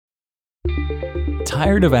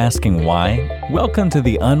Tired of asking why? Welcome to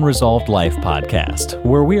the Unresolved Life podcast,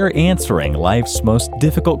 where we are answering life's most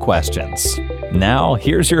difficult questions. Now,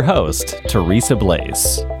 here's your host, Teresa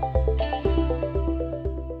Blaze.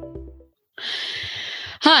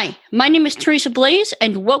 Hi, my name is Teresa Blaze,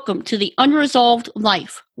 and welcome to the Unresolved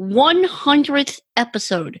Life 100th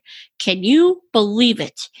episode. Can you believe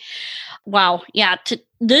it? Wow, yeah,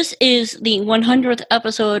 this is the 100th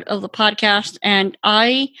episode of the podcast, and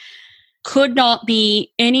I could not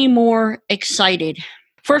be any more excited.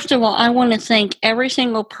 First of all, I want to thank every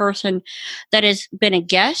single person that has been a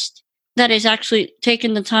guest, that has actually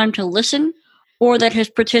taken the time to listen, or that has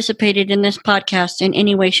participated in this podcast in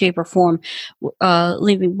any way, shape, or form,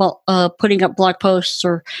 putting up blog posts,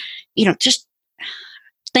 or, just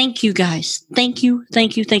thank you guys. Thank you.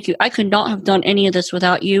 I could not have done any of this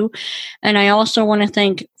without you. And I also want to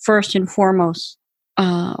thank, first and foremost,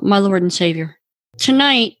 my Lord and Savior.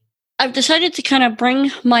 Tonight, I've decided to kind of bring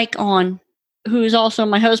Mike on, who is also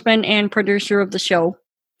my husband and producer of the show.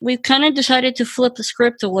 We've kind of decided to flip the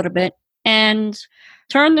script a little bit and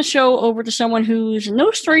turn the show over to someone who's no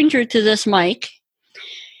stranger to this Mike,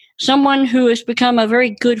 someone who has become a very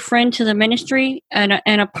good friend to the ministry and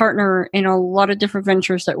a partner in a lot of different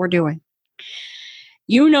ventures that we're doing.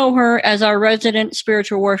 You know her as our resident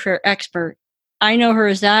spiritual warfare expert. I know her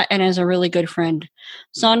as that and as a really good friend.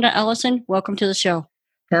 Sonda Ellison, welcome to the show.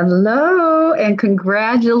 Hello and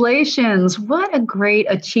congratulations. What a great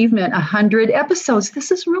achievement. 100 episodes. This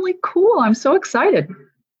is really cool. I'm so excited.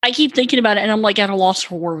 I keep thinking about it and I'm like at a loss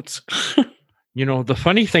for words. The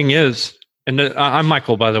funny thing is, and I'm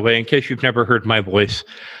Michael, by the way, in case you've never heard my voice,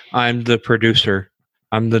 I'm the producer.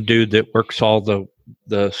 I'm the dude that works all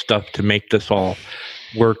the stuff to make this all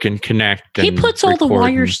work and connect. He puts all the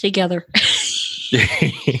wires together.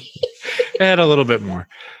 Add a little bit more.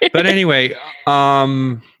 But anyway,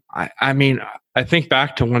 I think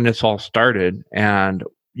back to when this all started and,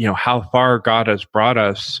 how far God has brought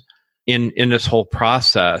us in this whole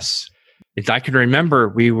process. I can remember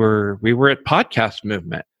we were at Podcast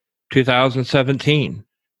Movement 2017,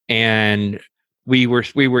 and we were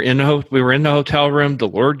in the hotel room. The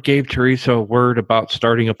Lord gave Teresa a word about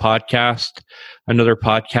starting another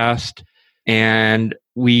podcast, and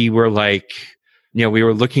we were like, we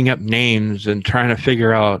were looking up names and trying to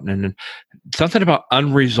figure out, and something about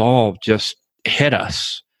unresolved just hit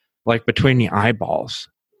us like between the eyeballs.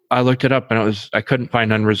 I looked it up and I couldn't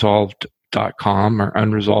find unresolved.com or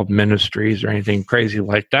unresolved ministries or anything crazy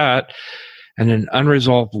like that. And then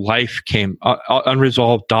unresolved.life came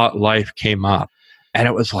up, and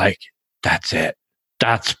it was like, that's it.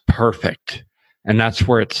 That's perfect. And that's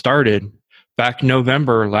where it started back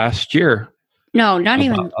November last year. No, not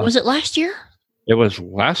even. Was it last year? It was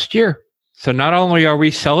last year. So not only are we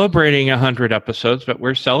celebrating 100 episodes, but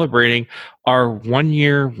we're celebrating our 1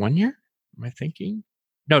 year. Am I thinking?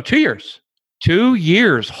 No, 2 years. 2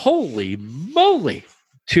 years. Holy moly.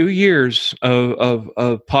 2 years of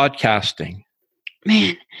podcasting.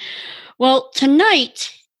 Man. Well,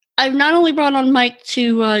 tonight, I've not only brought on Mike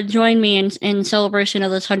to join me in celebration of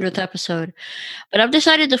this 100th episode, but I've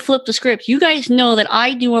decided to flip the script. You guys know that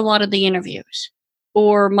I do a lot of the interviews,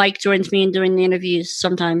 or Mike joins me in doing the interviews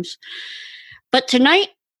sometimes. But tonight,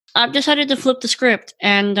 I've decided to flip the script,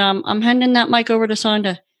 and I'm handing that mic over to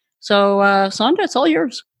Sonda. So, Sonda, it's all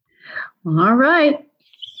yours. All right.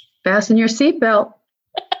 Fasten your seatbelt.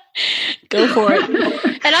 Go for it.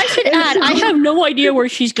 And I should add, I have no idea where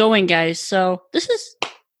she's going, guys. So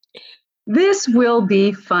this will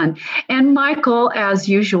be fun. And Michael, as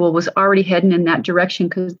usual, was already heading in that direction,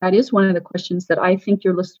 because that is one of the questions that I think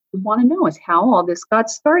your listeners would want to know, is how all this got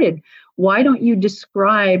started. Why don't you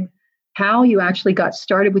describe how you actually got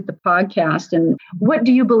started with the podcast, and what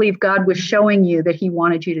do you believe God was showing you that he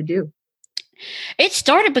wanted you to do? It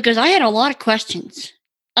started because I had a lot of questions.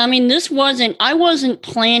 I mean, I wasn't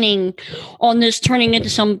planning on this turning into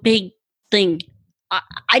some big thing.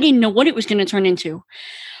 I didn't know what it was going to turn into.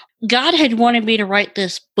 God had wanted me to write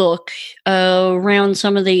this book around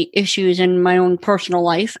some of the issues in my own personal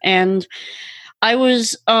life, and I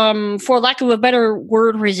was, for lack of a better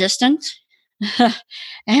word, resistant.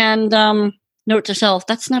 And note to self,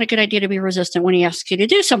 that's not a good idea to be resistant when he asks you to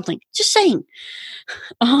do something. Just saying.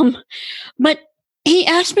 But he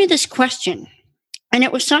asked me this question, and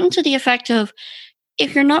it was something to the effect of,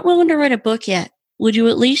 if you're not willing to write a book yet, would you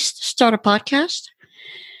at least start a podcast?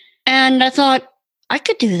 And I thought, I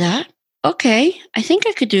could do that. Okay, I think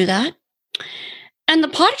I could do that. And the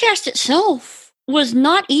podcast itself was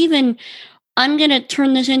not even, I'm going to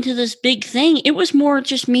turn this into this big thing. It was more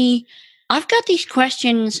just me. I've got these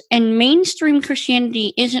questions, and mainstream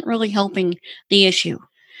Christianity isn't really helping the issue.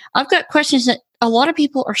 I've got questions that a lot of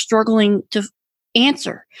people are struggling to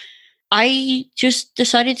answer. I just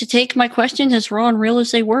decided to take my questions as raw and real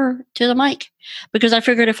as they were to the mic because I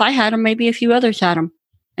figured if I had them, maybe a few others had them.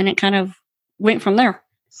 And it kind of went from there.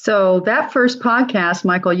 So that first podcast,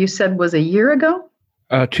 Michael, you said was a year ago?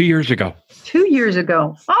 2 years ago. 2 years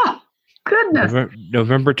ago. Oh, goodness.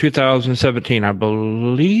 November 2017, I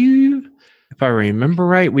believe. If I remember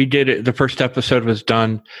right, we did it. The first episode was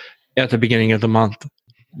done at the beginning of the month.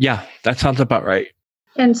 Yeah, that sounds about right.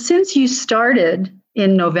 And since you started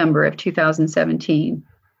in November of 2017,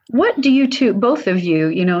 what do you two, both of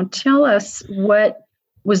you, tell us what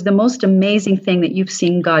was the most amazing thing that you've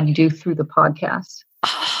seen God do through the podcast?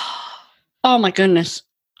 Oh my goodness.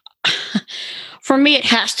 For me, it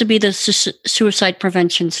has to be the suicide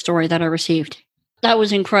prevention story that I received. That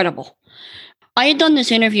was incredible. I had done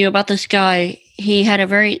this interview about this guy. He had a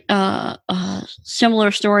very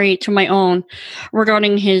similar story to my own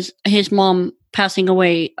regarding his mom passing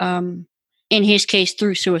away, in his case,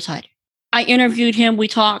 through suicide. I interviewed him, we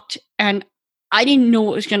talked, and I didn't know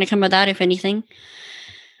what was going to come of that, if anything.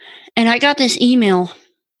 And I got this email.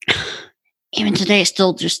 Even today, it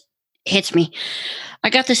still just hits me. I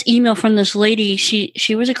got this email from this lady.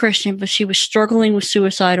 She was a Christian, but she was struggling with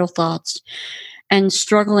suicidal thoughts and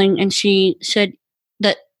struggling. And she said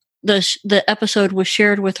that the episode was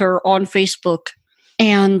shared with her on Facebook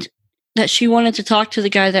and that she wanted to talk to the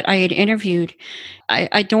guy that I had interviewed.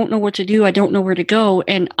 I don't know what to do. I don't know where to go.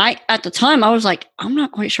 And at the time, I was like, I'm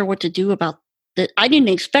not quite sure what to do about that. I didn't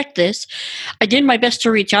expect this. I did my best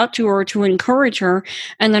to reach out to her to encourage her.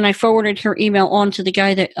 And then I forwarded her email on to the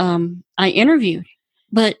guy that I interviewed.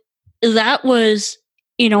 But that was,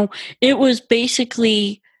 it was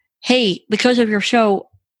basically, hey, because of your show,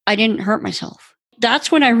 I didn't hurt myself.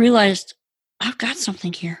 That's when I realized I've got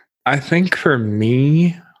something here. I think for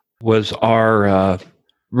me was our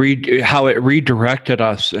how it redirected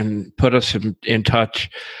us and put us in touch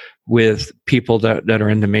with people that are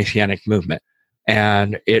in the Messianic movement.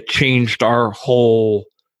 And it changed our whole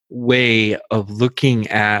way of looking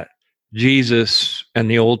at Jesus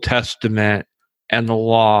and the Old Testament and the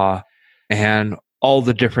law and all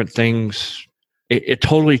the different things. It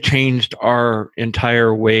totally changed our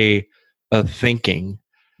entire way of thinking.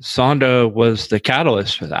 Sonda was the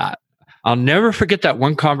catalyst for that. I'll never forget that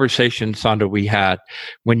one conversation, Sonda, we had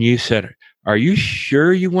when you said, are you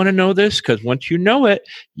sure you want to know this? Because once you know it,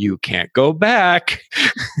 you can't go back.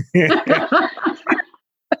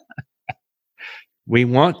 We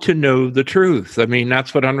want to know the truth. I mean,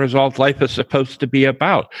 that's what Unresolved Life is supposed to be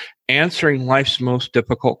about, answering life's most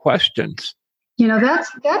difficult questions.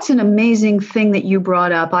 That's an amazing thing that you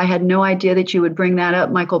brought up. I had no idea that you would bring that up,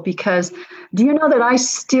 Michael, because do you know that I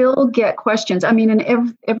still get questions? I mean,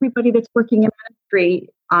 and everybody that's working in ministry,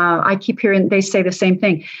 I keep hearing they say the same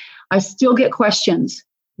thing. I still get questions.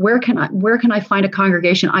 Where can I find a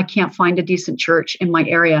congregation? I can't find a decent church in my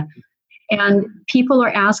area. And people are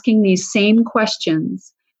asking these same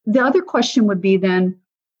questions. The other question would be then,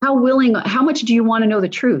 how much do you want to know the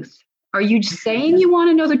truth? Are you saying you want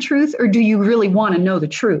to know the truth, or do you really want to know the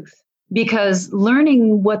truth? Because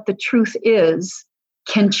learning what the truth is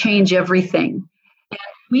can change everything. And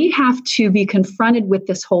we have to be confronted with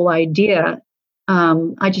this whole idea.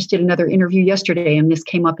 I just did another interview yesterday, and this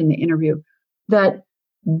came up in the interview, that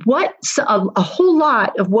a whole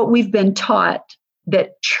lot of what we've been taught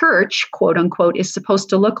that church, quote unquote, is supposed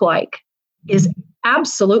to look like is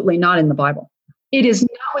absolutely not in the Bible. It is not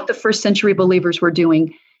what the first century believers were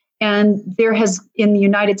doing. And in the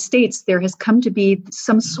United States, there has come to be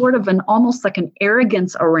some sort of almost like an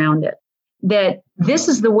arrogance around it, that this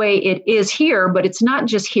is the way it is here, but it's not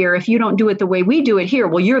just here. If you don't do it the way we do it here,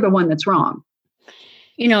 well, you're the one that's wrong.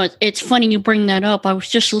 It's funny you bring that up. I was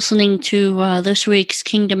just listening to this week's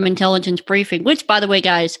Kingdom Intelligence Briefing, which, by the way,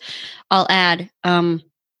 guys, I'll add,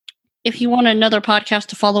 if you want another podcast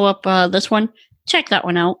to follow up this one, check that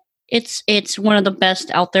one out. It's one of the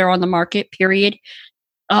best out there on the market, period.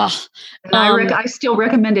 I still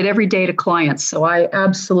recommend it every day to clients, so I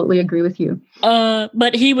absolutely agree with you.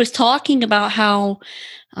 But he was talking about how,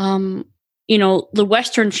 the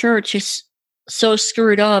Western church is so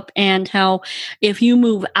screwed up, and how if you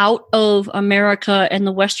move out of America and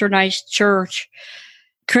the Westernized church,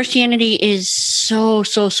 Christianity is so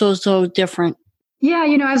different. Yeah,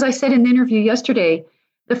 as I said in the interview yesterday,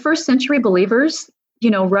 the first century believers,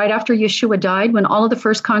 right after Yeshua died, when all of the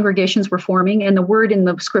first congregations were forming, and the word in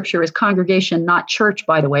the scripture is congregation, not church,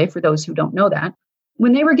 by the way, for those who don't know that,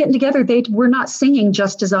 when they were getting together, they were not singing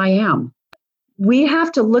Just As I Am. We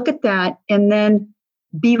have to look at that and then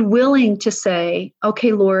be willing to say,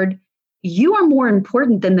 okay, Lord, you are more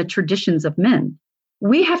important than the traditions of men.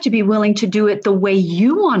 We have to be willing to do it the way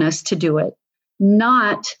you want us to do it,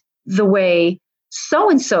 not the way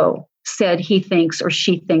so-and-so said he thinks or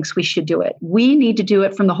she thinks we should do it. We need to do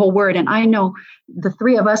it from the whole word. And I know the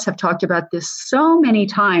three of us have talked about this so many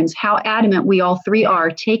times, how adamant we all three are,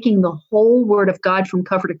 taking the whole word of God from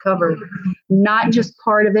cover to cover, not just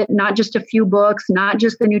part of it, not just a few books, not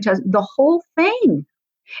just the New Testament, the whole thing.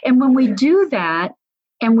 And when we do that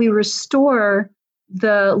and we restore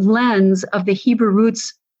the lens of the Hebrew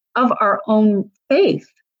roots of our own faith,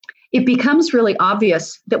 it becomes really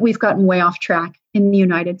obvious that we've gotten way off track in the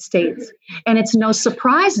United States. And it's no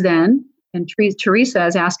surprise then, and Teresa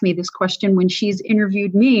has asked me this question when she's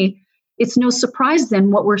interviewed me, it's no surprise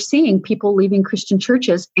then what we're seeing, people leaving Christian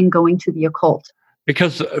churches and going to the occult.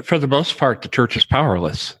 Because for the most part, the church is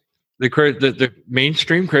powerless. The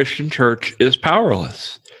mainstream Christian church is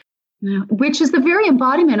powerless. Which is the very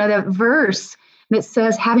embodiment of that verse that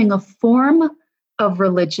says having a form of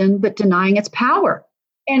religion but denying its power.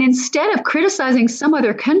 And instead of criticizing some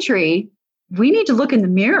other country, we need to look in the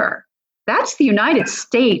mirror. That's the United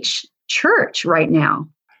States church right now.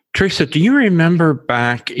 Teresa, do you remember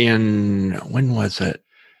back in, when was it?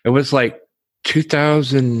 It was like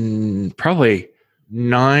 2000, probably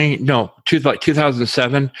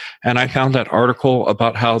 2007. And I found that article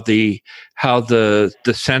about how the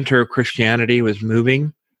center of Christianity was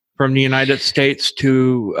moving from the United States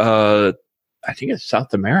to, I think it's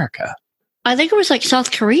South America. I think it was like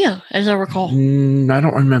South Korea, as I recall. I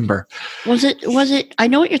don't remember. Was it? I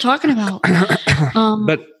know what you're talking about.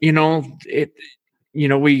 But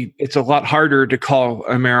it's a lot harder to call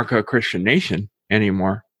America a Christian nation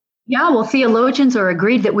anymore. Yeah, well, theologians are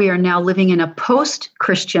agreed that we are now living in a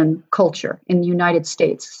post-Christian culture in the United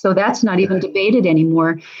States. So that's not even debated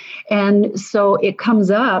anymore. And so it comes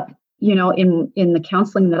up, in the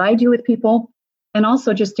counseling that I do with people, and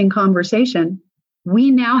also just in conversation.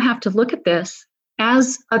 We now have to look at this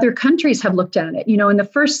as other countries have looked at it. In the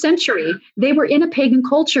first century, they were in a pagan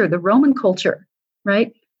culture, the Roman culture,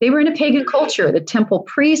 right? They were in a pagan culture, the temple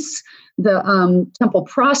priests, the temple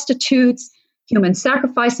prostitutes, human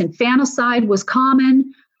sacrifice, infanticide was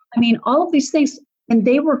common. I mean, all of these things. And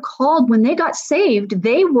they were called, when they got saved,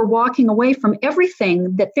 they were walking away from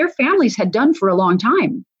everything that their families had done for a long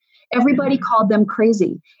time. Everybody called them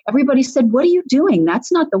crazy. Everybody said, what are you doing?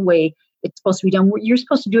 That's not the way it's supposed to be done. You're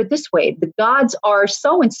supposed to do it this way. The gods are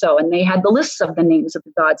so-and-so, and they had the lists of the names of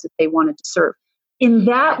the gods that they wanted to serve. In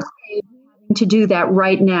that way, we're having to do that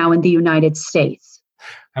right now in the United States.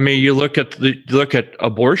 I mean, you look at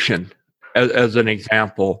abortion as an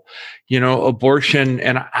example. Abortion,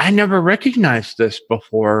 and I never recognized this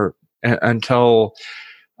before until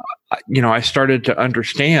I started to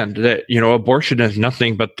understand that abortion is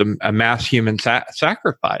nothing but a mass human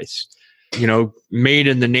sacrifice. Made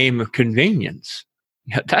in the name of convenience.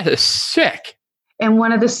 That is sick. And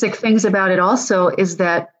one of the sick things about it also is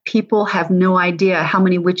that people have no idea how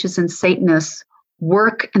many witches and Satanists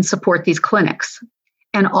work and support these clinics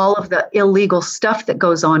and all of the illegal stuff that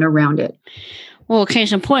goes on around it. Well,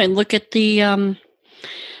 case in point, look at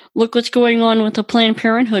look what's going on with the Planned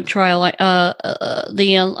Parenthood trial. I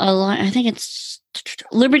think it's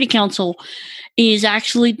Liberty Counsel is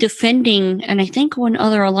actually defending, and I think one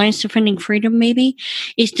other, Alliance Defending Freedom maybe,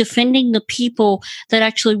 is defending the people that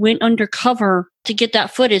actually went undercover to get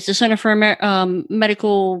that footage. The Center for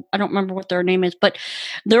Medical, I don't remember what their name is, but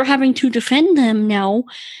they're having to defend them now.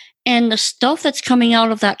 And the stuff that's coming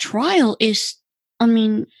out of that trial is,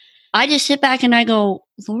 I just sit back and I go,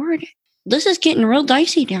 Lord, this is getting real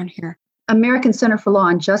dicey down here. American Center for Law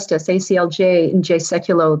and Justice, ACLJ, and Jay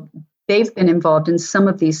Sekulow, they've been involved in some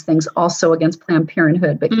of these things also against Planned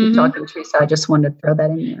Parenthood. But keep talking, Teresa. I just wanted to throw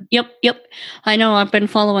that in there. Yep. I know I've been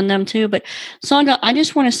following them too. But Sonda, I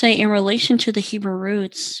just want to say in relation to the Hebrew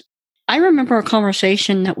roots, I remember a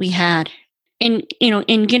conversation that we had. And,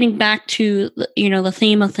 in getting back to, the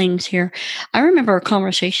theme of things here, I remember a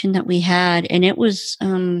conversation that we had, and it was,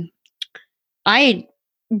 I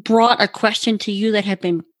brought a question to you that had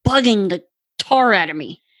been bugging the tar out of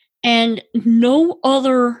me. And no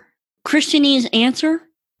other Christianese answer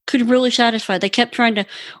could really satisfy. They kept trying to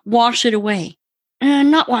wash it away.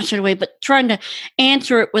 Not wash it away, but trying to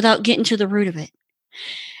answer it without getting to the root of it.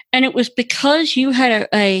 And it was because you had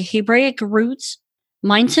a Hebraic roots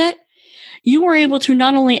mindset, you were able to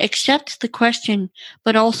not only accept the question,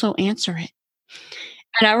 but also answer it.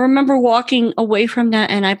 And I remember walking away from that,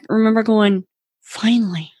 and I remember going,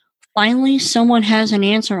 finally someone has an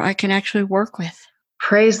answer I can actually work with.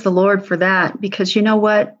 Praise the Lord for that, because you know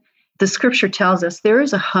what? The scripture tells us there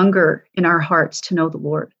is a hunger in our hearts to know the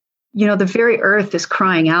Lord. The very earth is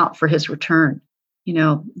crying out for his return.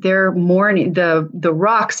 they're mourning the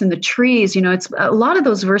rocks and the trees. It's a lot of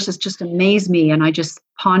those verses just amaze me, and I just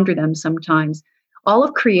ponder them sometimes. All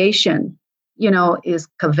of creation, is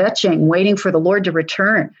kvetching, waiting for the Lord to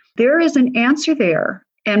return. There is an answer there.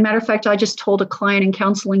 And matter of fact, I just told a client in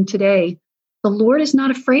counseling today, the Lord is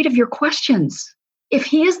not afraid of your questions. If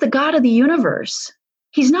he is the God of the universe,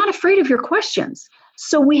 he's not afraid of your questions.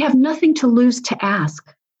 So we have nothing to lose to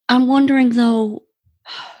ask. I'm wondering, though,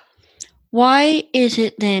 why is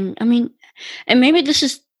it then? I mean, and maybe this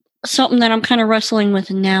is something that I'm kind of wrestling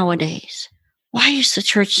with nowadays. Why is the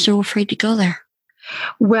church so afraid to go there?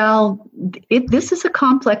 Well, this is a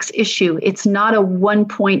complex issue. It's not a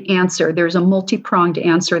one-point answer. There's a multi-pronged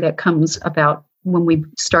answer that comes about when we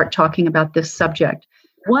start talking about this subject.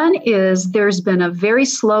 One is there's been a very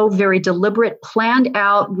slow, very deliberate, planned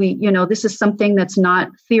out. This is something that's not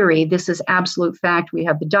theory. This is absolute fact. We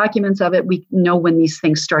have the documents of it. We know when these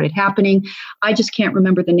things started happening. I just can't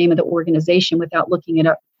remember the name of the organization without looking it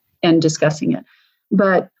up and discussing it.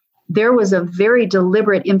 But there was a very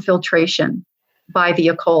deliberate infiltration by the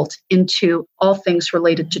occult into all things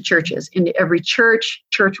related to churches, into every church,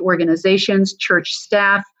 church organizations, church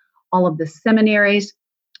staff, all of the seminaries.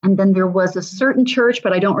 And then there was a certain church,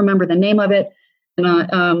 but I don't remember the name of it.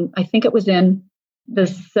 And I think it was in the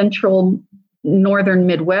central northern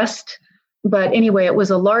Midwest. But anyway, it was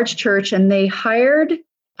a large church, and they hired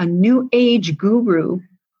a new age guru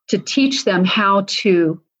to teach them how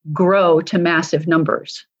to grow to massive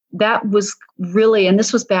numbers. That was really, and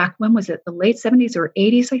this was back, when was it? The late 70s or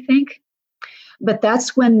 80s, I think. But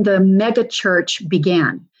that's when the mega church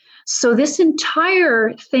began. So this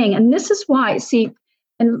entire thing, and this is why,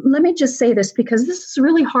 and let me just say this, because this is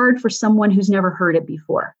really hard for someone who's never heard it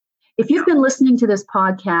before. If you've been listening to this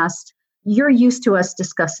podcast, you're used to us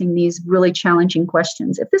discussing these really challenging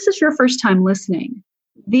questions. If this is your first time listening,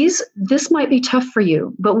 this might be tough for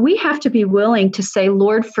you, but we have to be willing to say,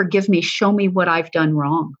 Lord, forgive me, show me what I've done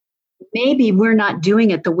wrong. Maybe we're not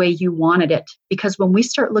doing it the way you wanted it, because when we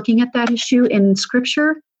start looking at that issue in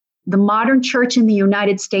Scripture, the modern church in the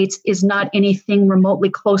United States is not anything remotely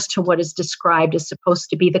close to what is described as supposed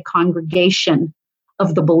to be the congregation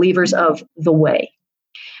of the believers of the way.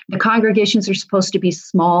 The congregations are supposed to be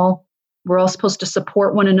small. We're all supposed to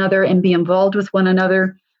support one another and be involved with one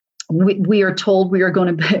another. We are told we are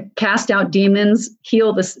going to cast out demons,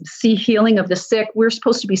 see healing of the sick. We're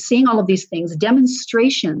supposed to be seeing all of these things,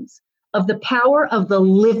 demonstrations of the power of the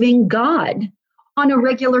living God on a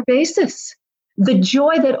regular basis. The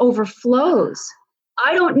joy that overflows.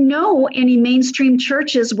 I don't know any mainstream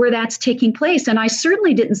churches where that's taking place, and I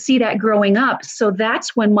certainly didn't see that growing up. So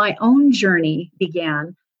that's when my own journey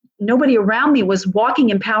began. Nobody around me was walking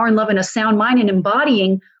in power and love and a sound mind and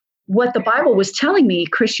embodying what the Bible was telling me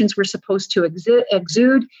Christians were supposed to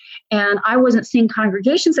exude, and I wasn't seeing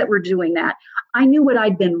congregations that were doing that. I knew what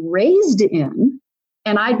I'd been raised in,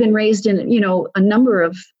 and I'd been raised in, a number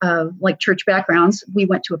of like church backgrounds. We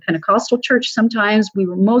went to a Pentecostal church sometimes. We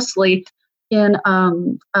were mostly in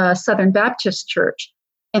a Southern Baptist church.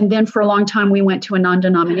 And then for a long time, we went to a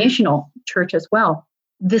non-denominational church as well.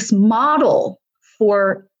 This model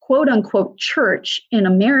for quote unquote church in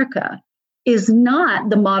America is not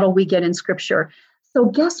the model we get in Scripture. So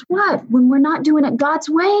guess what? When we're not doing it God's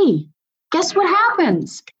way, guess what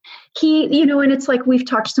happens? And it's like we've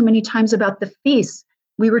talked so many times about the feasts.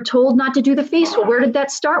 We were told not to do the feast. Well, where did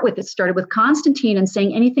that start with? It started with Constantine and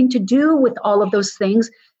saying anything to do with all of those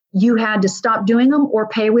things, you had to stop doing them or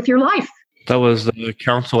pay with your life. That was the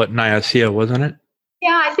council at Nicaea, wasn't it?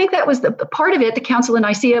 Yeah, I think that was the part of it, the council in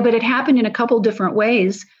Nicaea, but it happened in a couple different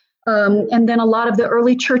ways. And then a lot of the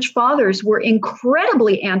early church fathers were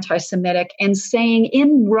incredibly anti-Semitic and saying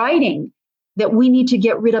in writing that we need to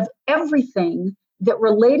get rid of everything that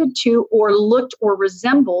related to or looked or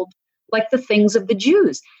resembled like the things of the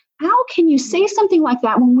Jews. How can you say something like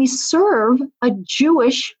that when we serve a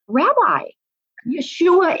Jewish rabbi?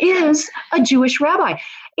 Yeshua is a Jewish rabbi.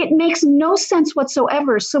 It makes no sense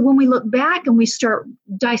whatsoever. So when we look back and we start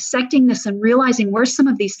dissecting this and realizing where some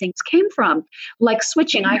of these things came from, like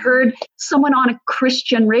switching, I heard someone on a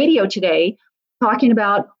Christian radio today talking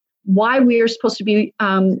about why we are supposed to be,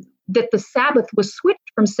 that the Sabbath was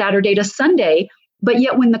switched from Saturday to Sunday. But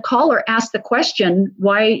yet when the caller asked the question,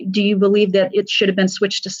 why do you believe that it should have been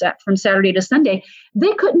switched from Saturday to Sunday?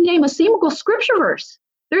 They couldn't name a single scripture verse.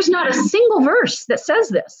 There's not a single verse that says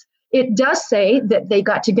this. It does say that they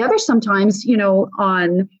got together sometimes,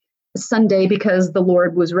 on Sunday because the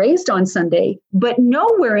Lord was raised on Sunday. But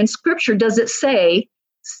nowhere in Scripture does it say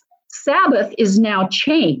Sabbath is now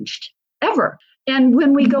changed, ever. And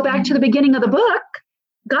when we go back to the beginning of the book,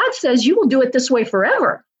 God says you will do it this way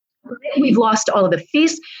forever. We've lost all of the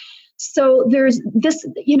feasts. So there's this,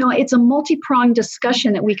 it's a multi-pronged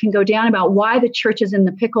discussion that we can go down about why the church is in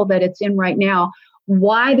the pickle that it's in right now,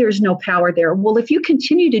 why there's no power there. Well, if you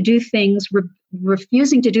continue to do things,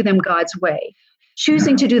 refusing to do them God's way,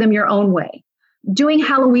 choosing to do them your own way, doing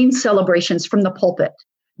Halloween celebrations from the pulpit,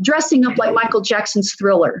 dressing up like Michael Jackson's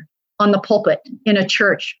Thriller on the pulpit in a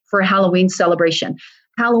church for a Halloween celebration.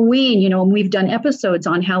 Halloween, and we've done episodes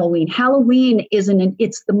on Halloween. Halloween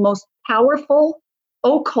it's the most powerful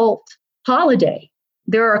occult holiday.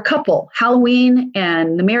 There are a couple, Halloween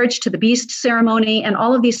and the marriage to the beast ceremony and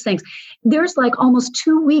all of these things. There's like almost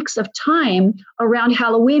 2 weeks of time around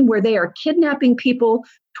Halloween where they are kidnapping people,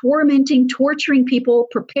 tormenting, torturing people,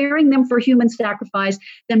 preparing them for human sacrifice,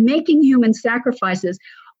 then making human sacrifices.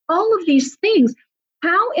 All of these things.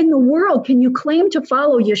 How in the world can you claim to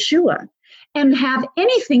follow Yeshua and have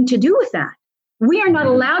anything to do with that? We are not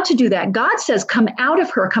allowed to do that. God says, come out of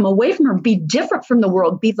her, come away from her, be different from the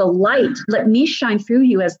world, be the light. Let me shine through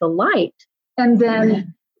you as the light. And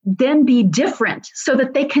then be different so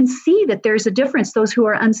that they can see that there's a difference. Those who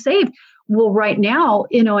are unsaved. Well, right now,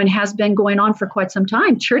 and has been going on for quite some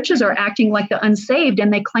time, churches are acting like the unsaved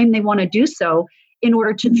and they claim they want to do so in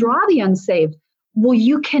order to draw the unsaved. Well,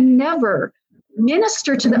 you can never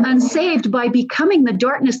minister to the unsaved by becoming the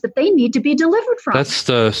darkness that they need to be delivered from. That's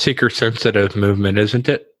the seeker-sensitive movement, isn't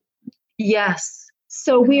it? Yes.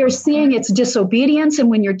 So we are seeing it's disobedience. And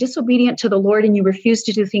when you're disobedient to the Lord and you refuse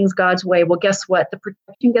to do things God's way, well, guess what? The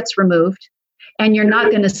protection gets removed and you're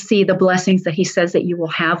not going to see the blessings that he says that you will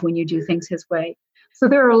have when you do things his way. So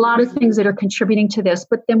there are a lot of things that are contributing to this.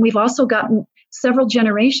 But then we've also gotten several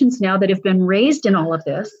generations now that have been raised in all of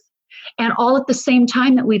this. And all at the same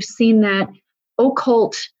time that we've seen that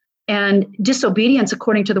occult and disobedience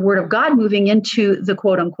according to the word of God moving into the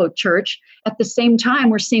quote unquote church. At the same time,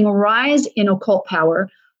 we're seeing a rise in occult power,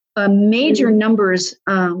 major numbers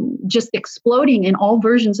just exploding in all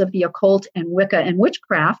versions of the occult and Wicca and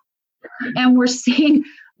witchcraft. And we're seeing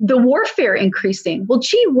the warfare increasing. Well,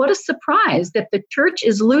 gee, what a surprise that the church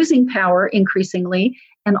is losing power increasingly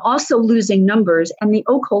and also losing numbers. And the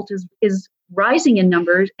occult is rising in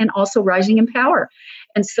numbers and also rising in power.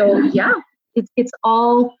 And so, yeah. It's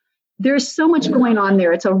all, there's so much going on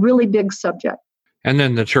there. It's a really big subject. And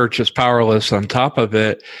then the church is powerless on top of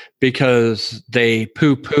it because they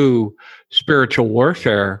poo-poo spiritual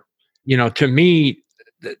warfare. To me,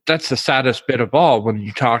 that's the saddest bit of all when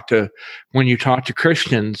you talk to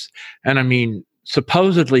Christians, and I mean,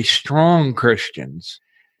 supposedly strong Christians,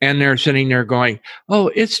 and they're sitting there going,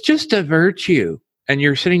 oh, it's just a virtue. And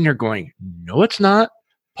you're sitting there going, no, it's not.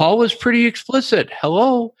 Paul was pretty explicit.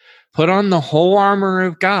 Hello. Put on the whole armor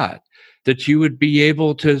of God that you would be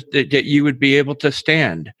able to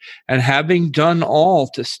stand, and having done all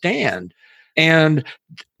to stand. And,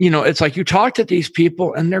 it's like you talk to these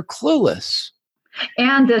people and they're clueless.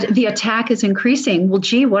 And the attack is increasing. Well,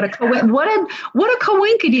 gee, what a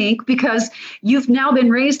coinkydink, because you've now been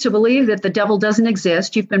raised to believe that the devil doesn't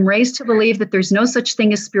exist. You've been raised to believe that there's no such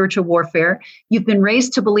thing as spiritual warfare. You've been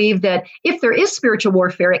raised to believe that if there is spiritual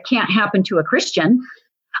warfare, it can't happen to a Christian.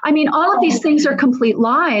 I mean, all of these things are complete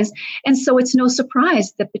lies. And so it's no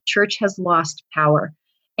surprise that the church has lost power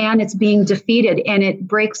and it's being defeated. And it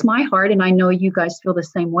breaks my heart. And I know you guys feel the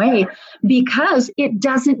same way, because it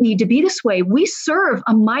doesn't need to be this way. We serve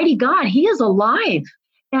a mighty God. He is alive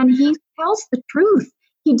and he tells the truth.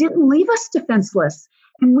 He didn't leave us defenseless,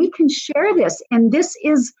 and we can share this. And this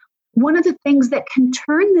is one of the things that can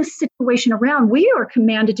turn this situation around. We are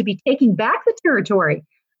commanded to be taking back the territory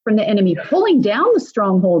from the enemy, pulling down the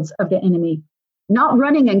strongholds of the enemy, not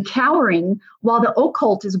running and cowering while the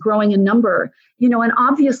occult is growing in number. And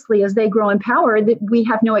obviously as they grow in power, that we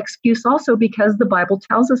have no excuse also, because the Bible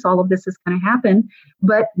tells us all of this is going to happen.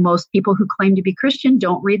 But most people who claim to be Christian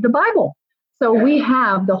don't read the Bible. So we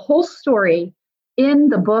have the whole story in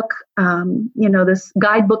the book, this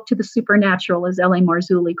guidebook to the supernatural, as L.A.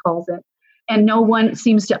 Marzulli calls it. And no one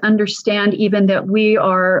seems to understand even that we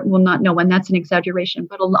are, well, not no one, that's an exaggeration,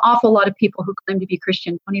 but an awful lot of people who claim to be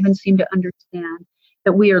Christian don't even seem to understand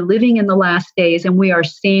that we are living in the last days and we are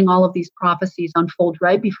seeing all of these prophecies unfold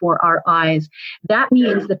right before our eyes. That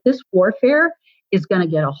means that this warfare is going to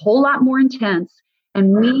get a whole lot more intense,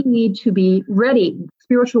 and we need to be ready.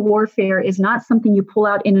 Spiritual warfare is not something you pull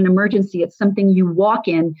out in an emergency. It's something you walk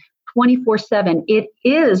in 24/7. It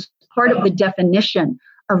is part of the definition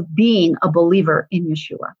of being a believer in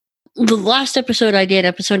Yeshua. The last episode I did,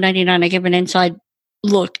 episode 99, I gave an inside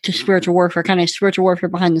look to spiritual warfare, kind of spiritual warfare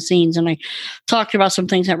behind the scenes. And I talked about some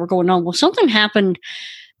things that were going on. Well, something happened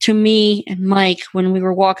to me and Mike when we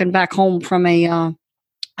were walking back home from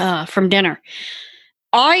from dinner.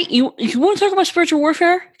 you want to talk about spiritual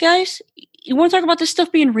warfare, guys? You want to talk about this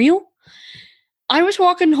stuff being real? I was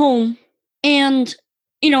walking home, and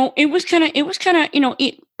it was kind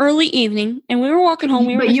of early evening, and we were walking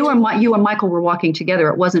home. But you and Michael were walking together.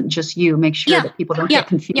 It wasn't just you. Make sure that people don't get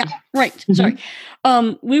confused. Yeah, right. Mm-hmm.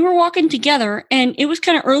 Sorry. We were walking together, and it was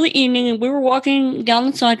kind of early evening, and we were walking down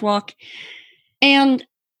the sidewalk, and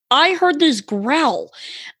I heard this growl,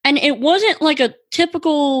 and it wasn't like a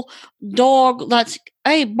typical dog that's,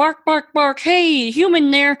 hey, bark, bark, bark. Hey,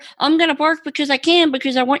 human there. I'm going to bark because I can,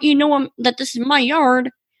 because I want you to know that this is my yard.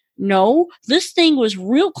 No, this thing was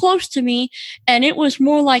real close to me, and it was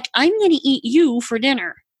more like, I'm going to eat you for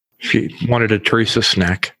dinner. She wanted a Teresa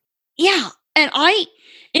snack. Yeah, and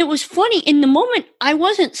it was funny. In the moment, I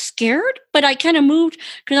wasn't scared, but I kind of moved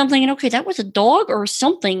because I'm thinking, okay, that was a dog or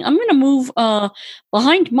something. I'm going to move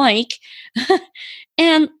behind Mike.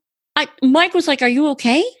 And Mike was like, are you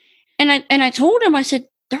okay? And I told him, I said,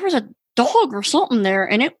 there was a dog or something there,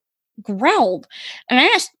 and it growled. And I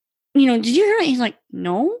asked, did you hear it? He's like,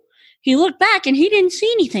 no. He looked back and he didn't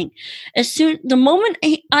see anything. The moment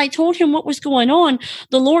I told him what was going on,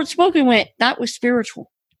 the Lord spoke and went, that was spiritual,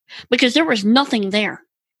 because there was nothing there.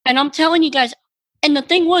 And I'm telling you guys, and the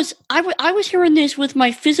thing was, I was hearing this with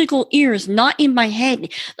my physical ears, not in my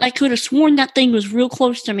head. I could have sworn that thing was real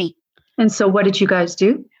close to me. And so what did you guys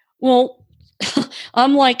do? Well,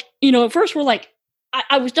 I'm like, at first we're like,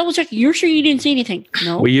 I was double checking. You're sure you didn't see anything?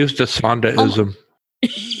 No. We used a Sondaism.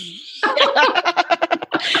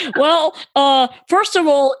 Well, first of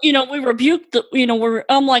all, we rebuked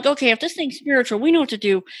I'm like, okay, if this thing's spiritual, we know what to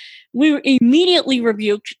do. We immediately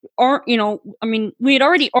rebuked we had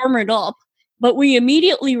already armored up, but we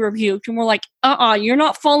immediately rebuked, and we're like, you're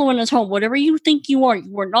not following us home. Whatever you think you are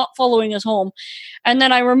not following us home. And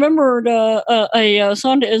then I remembered a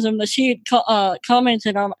Sondaism that she had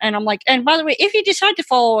commented on, and I'm like, and by the way, if you decide to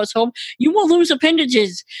follow us home, you will lose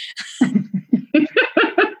appendages.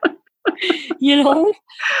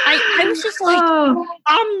 I was just like,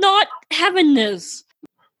 I'm not having this.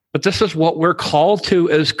 But this is what we're called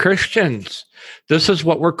to as Christians. This is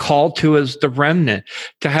what we're called to as the remnant,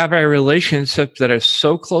 to have a relationship that is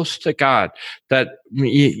so close to God that,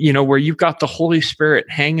 where you've got the Holy Spirit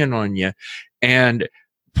hanging on you and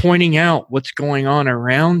pointing out what's going on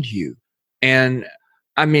around you. And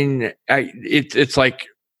I mean, it's like,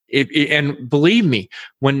 and believe me,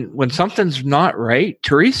 when something's not right,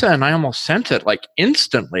 Teresa and I almost sense it like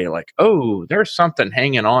instantly, like, oh, there's something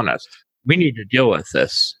hanging on us. We need to deal with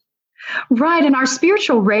this. Right. And our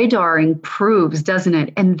spiritual radar improves, doesn't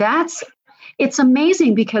it? And it's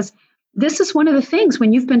amazing, because this is one of the things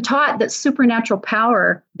when you've been taught that supernatural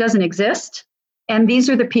power doesn't exist. And these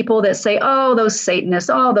are the people that say, oh, those Satanists,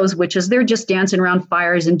 oh, those witches, they're just dancing around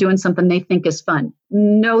fires and doing something they think is fun.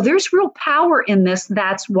 No, there's real power in this.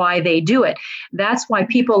 That's why they do it. That's why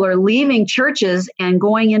people are leaving churches and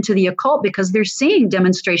going into the occult, because they're seeing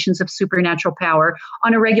demonstrations of supernatural power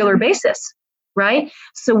on a regular basis, right?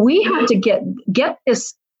 So we have to get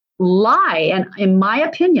this lie. And in my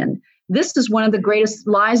opinion, this is one of the greatest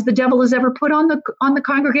lies the devil has ever put on the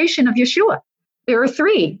congregation of Yeshua. There are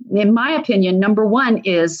three, in my opinion. Number one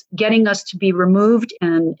is getting us to be removed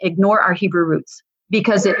and ignore our Hebrew roots,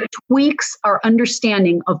 because it tweaks our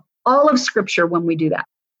understanding of all of Scripture when we do that.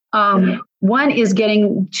 One is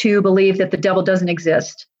getting to believe that the devil doesn't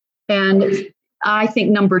exist. And I think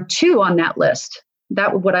number two on that list,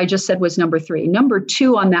 what I just said was number three. Number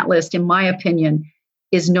two on that list, in my opinion,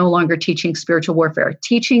 is no longer teaching spiritual warfare,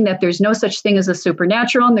 teaching that there's no such thing as a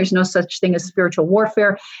supernatural and there's no such thing as spiritual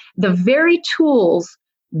warfare. The very tools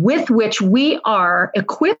with which we are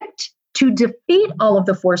equipped to defeat all of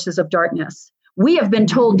the forces of darkness, we have been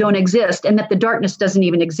told don't exist, and that the darkness doesn't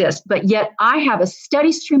even exist. But yet I have a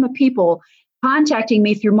steady stream of people contacting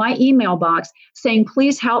me through my email box saying,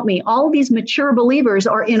 please help me. All of these mature believers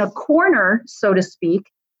are in a corner, so to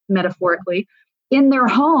speak, metaphorically, in their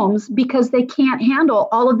homes, because they can't handle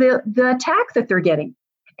all of the attack that they're getting.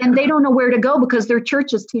 And they don't know where to go because their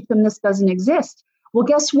churches teach them this doesn't exist. Well,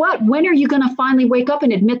 guess what? When are you going to finally wake up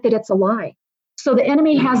and admit that it's a lie? So the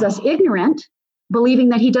enemy has us ignorant, believing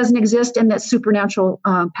that he doesn't exist and that supernatural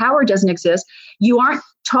power doesn't exist. You aren't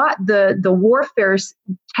taught the warfare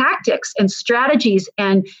tactics and strategies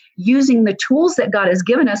and using the tools that God has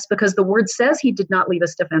given us, because the word says he did not leave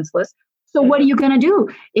us defenseless. So what are you going to do?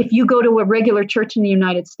 If you go to a regular church in the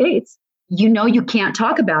United States, you can't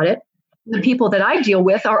talk about it. The people that I deal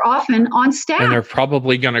with are often on staff. And they're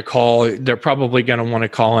probably going to want to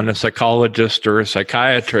call in a psychologist or a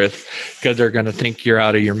psychiatrist, because they're going to think you're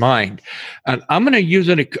out of your mind. And I'm going to use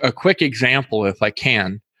a quick example if I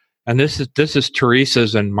can. And this is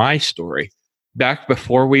Teresa's and my story. back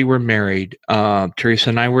before we were married, Teresa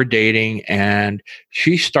and I were dating, and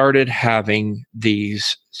she started having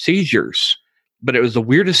these seizures. But it was the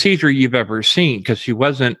weirdest seizure you've ever seen, because she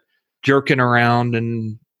wasn't jerking around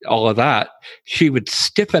and all of that. She would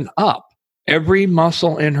stiffen up. Every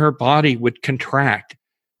muscle in her body would contract.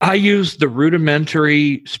 I used the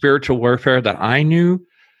rudimentary spiritual warfare that I knew,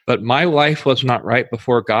 but my life was not right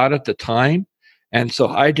before God at the time. And so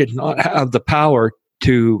I did not have the power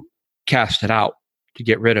to cast it out, to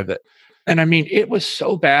get rid of it. And I mean, it was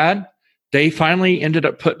so bad. They finally ended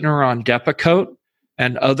up putting her on Depakote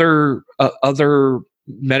and other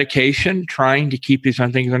medication, trying to keep these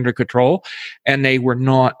things under control, and they were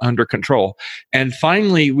not under control. And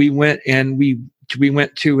finally, we went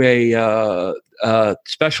to a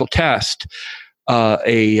special test,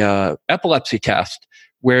 a epilepsy test,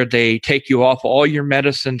 where they take you off all your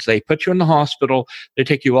medicines. They put you in the hospital. They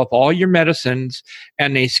take you off all your medicines,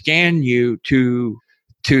 and they scan you to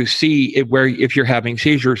see if you're having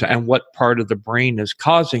seizures and what part of the brain is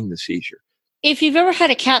causing the seizure. If you've ever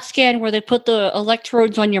had a CAT scan where they put the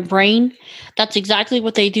electrodes on your brain, that's exactly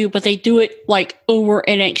what they do, but they do it like over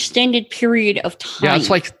an extended period of time. Yeah,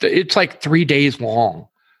 it's like 3 days long.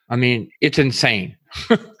 I mean, it's insane.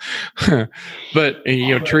 But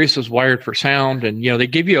Teresa's wired for sound, and they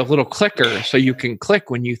give you a little clicker so you can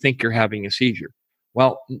click when you think you're having a seizure.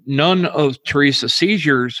 Well, none of Teresa's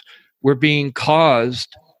seizures were being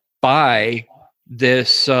caused by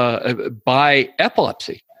this by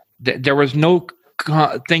epilepsy. There was no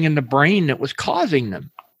thing in the brain that was causing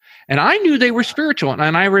them. And I knew they were spiritual.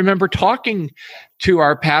 And I remember talking to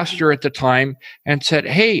our pastor at the time and said,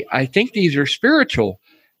 "Hey, I think these are spiritual."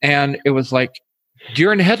 And it was like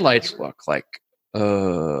deer in the headlights look. Like,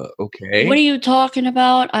 okay. What are you talking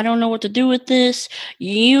about? I don't know what to do with this.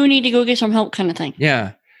 You need to go get some help, kind of thing.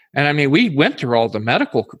 Yeah. And I mean, we went through all the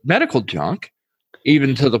medical junk,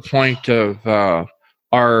 even to the point of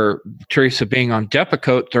our Teresa being on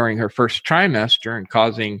Depakote during her first trimester and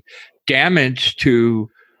causing damage to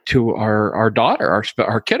our daughter,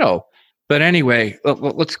 our kiddo. But anyway,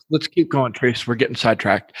 let's keep going, Teresa. We're getting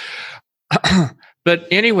sidetracked. But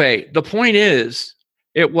anyway, the point is,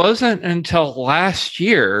 it wasn't until last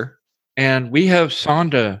year, and we have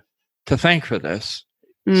Sonda to thank for this.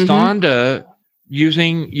 Mm-hmm. Sonda,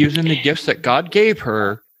 using the gifts that God gave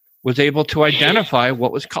her, was able to identify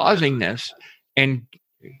what was causing this, and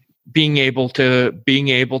being able to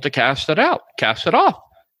cast it off.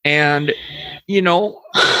 And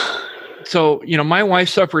so my wife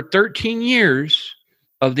suffered 13 years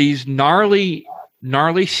of these gnarly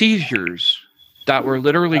seizures that were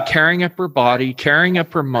literally tearing up her body, tearing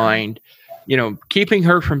up her mind, keeping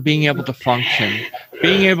her from being able to function,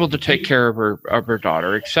 being able to take care of her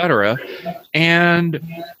daughter, etc. And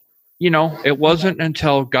it wasn't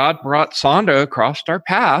until God brought Sonda across our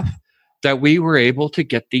path that we were able to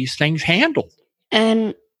get these things handled.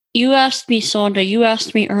 And you asked me,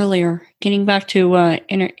 Sonda, earlier, getting back to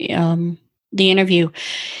the interview,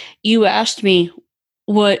 you asked me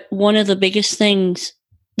what one of the biggest things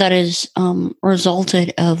that has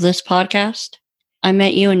resulted of this podcast. I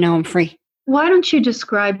met you, and now I'm free. Why don't you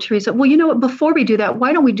describe, Teresa? Well, you know what? Before we do that,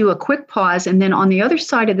 why don't we do a quick pause, and then on the other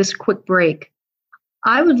side of this quick break,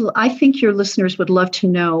 I think your listeners would love to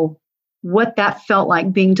know what that felt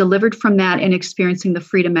like, being delivered from that and experiencing the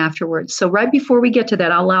freedom afterwards. So right before we get to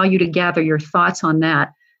that, I'll allow you to gather your thoughts on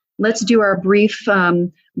that. Let's do our brief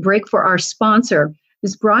break for our sponsor.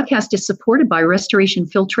 This broadcast is supported by Restoration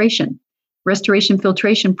Filtration. Restoration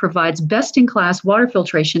Filtration provides best-in-class water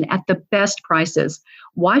filtration at the best prices.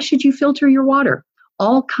 Why should you filter your water?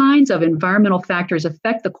 All kinds of environmental factors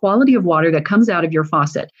affect the quality of water that comes out of your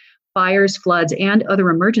faucet. Fires, floods, and other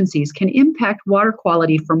emergencies can impact water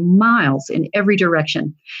quality for miles in every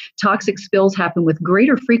direction. Toxic spills happen with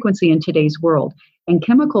greater frequency in today's world, and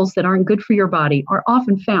chemicals that aren't good for your body are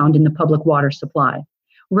often found in the public water supply.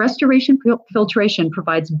 Restoration Filtration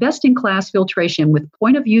provides best-in-class filtration with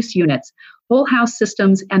point-of-use units, whole house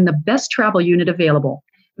systems, and the best travel unit available.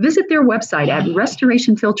 Visit their website at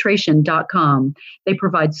restorationfiltration.com. They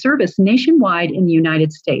provide service nationwide in the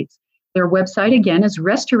United States. Their website, again, is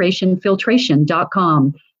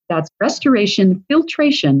restorationfiltration.com. That's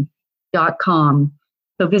restorationfiltration.com.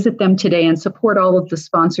 So visit them today and support all of the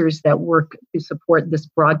sponsors that work to support this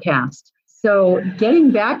broadcast. So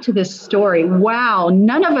getting back to this story, wow,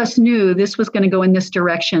 none of us knew this was going to go in this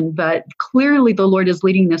direction, but clearly the Lord is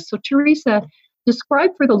leading this. So Teresa, describe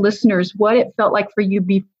for the listeners what it felt like for you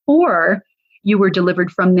before you were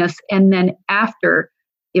delivered from this, and then after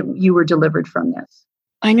you were delivered from this.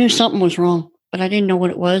 I knew something was wrong, but I didn't know what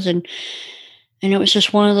it was. And And it was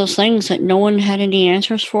just one of those things that no one had any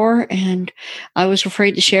answers for, and I was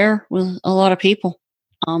afraid to share with a lot of people.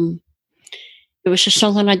 It was just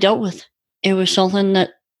something I dealt with. It was something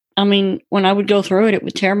that, when I would go through it, it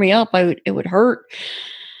would tear me up. It would hurt.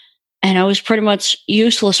 And I was pretty much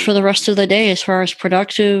useless for the rest of the day as far as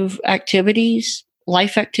productive activities,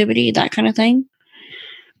 life activity, that kind of thing.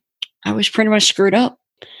 I was pretty much screwed up.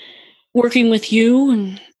 Working with you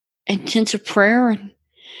and intensive prayer and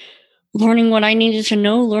learning what I needed to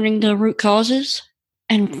know, learning the root causes,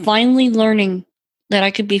 and finally learning that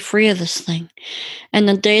I could be free of this thing. And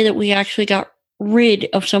the day that we actually got rid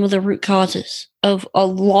of some of the root causes, of a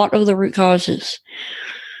lot of the root causes,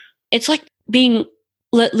 it's like being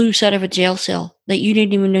let loose out of a jail cell that you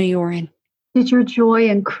didn't even know you were in. Did your joy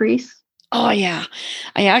increase? Oh, yeah.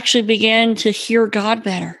 I actually began to hear God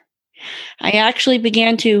better. I actually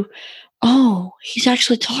began to, he's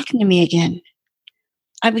actually talking to me again.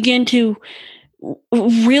 I began to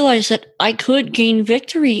realize that I could gain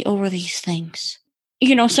victory over these things.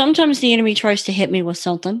 Sometimes the enemy tries to hit me with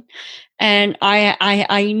something, and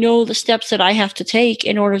I know the steps that I have to take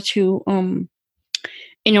in order to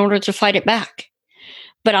fight it back.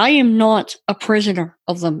 But I am not a prisoner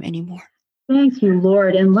of them anymore. Thank you,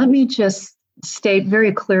 Lord. And let me just state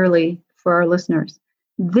very clearly for our listeners,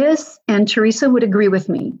 this, and Teresa would agree with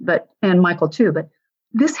me, and Michael too, but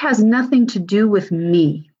this has nothing to do with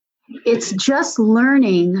me. It's just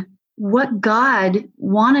learning what God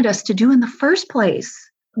wanted us to do in the first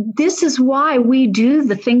place. This is why we do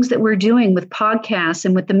the things that we're doing with podcasts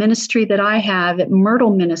and with the ministry that I have at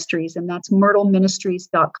Myrtle Ministries, and that's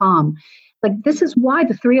myrtleministries.com. This is why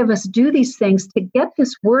the three of us do these things, to get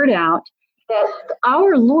this word out that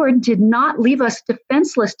our Lord did not leave us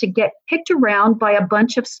defenseless to get kicked around by a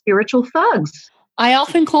bunch of spiritual thugs. I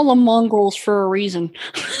often call them mongrels for a reason.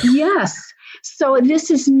 Yes. So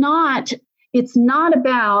it's not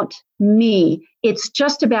about me. It's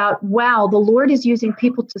just about, wow, the Lord is using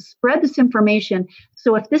people to spread this information.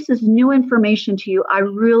 So if this is new information to you, I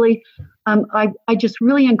really, I just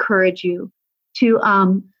really encourage you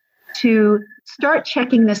to start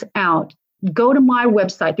checking this out. Go to my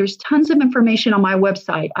website. There's tons of information on my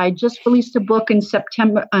website. I just released a book in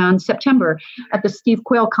September at the Steve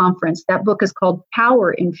Quayle conference. That book is called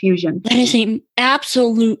Power Infusion. That is an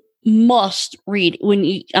absolute must read.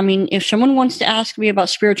 If someone wants to ask me about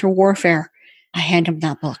spiritual warfare, I hand them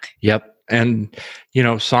that book. Yep. And,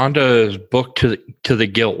 Sonda is booked to the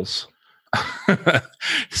gills.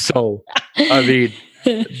 So,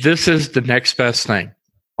 this is the next best thing.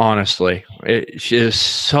 Honestly, it is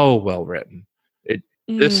so well written.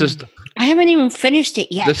 I haven't even finished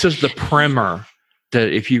it yet. This is the primer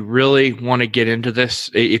that if you really want to get into this,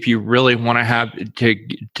 if you really want to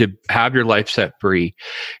have your life set free,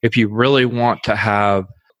 if you really want to have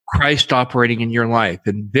Christ operating in your life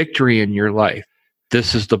and victory in your life,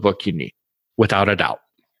 this is the book you need, without a doubt.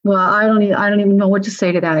 Well, I don't even know what to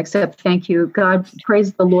say to that except thank you. God,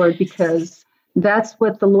 praise the Lord, because that's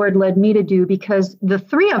what the Lord led me to do, because the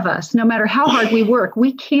three of us, no matter how hard we work,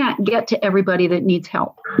 we can't get to everybody that needs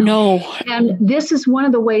help. No. And this is one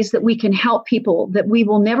of the ways that we can help people that we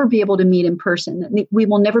will never be able to meet in person, that we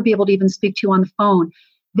will never be able to even speak to on the phone.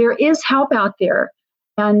 There is help out there.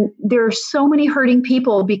 And there are so many hurting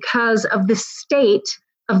people because of the state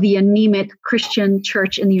of the anemic Christian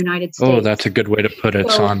church in the United States. Oh, that's a good way to put it,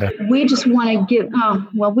 Sonda. We just want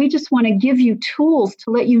to give you tools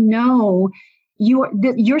to let you know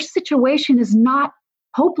your situation is not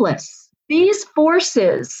hopeless. These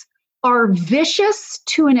forces are vicious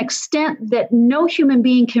to an extent that no human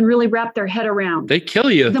being can really wrap their head around. They kill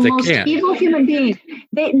you if the they most can. Evil human beings.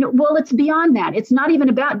 It's beyond that. It's not even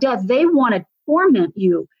about death. They want to torment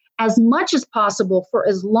you as much as possible for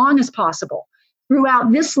as long as possible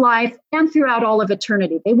throughout this life and throughout all of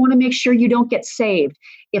eternity. They want to make sure you don't get saved.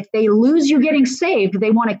 If they lose you getting saved, they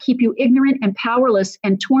want to keep you ignorant and powerless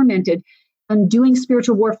and tormented and doing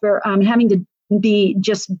spiritual warfare, having to be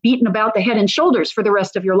just beaten about the head and shoulders for the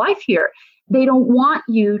rest of your life here. They don't want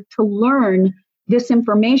you to learn this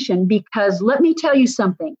information, because let me tell you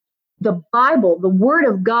something. The Bible, the Word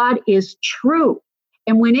of God, is true.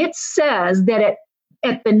 And when it says that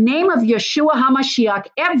at the name of Yeshua HaMashiach,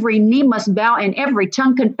 every knee must bow and every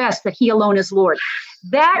tongue confess that he alone is Lord,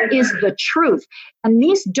 that is the truth. And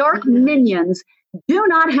these dark minions do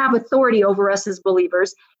not have authority over us as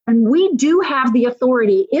believers. And we do have the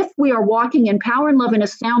authority if we are walking in power and love and a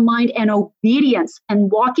sound mind and obedience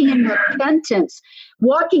and walking in repentance,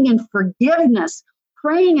 walking in forgiveness,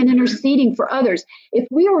 praying and interceding for others. If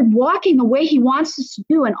we are walking the way he wants us to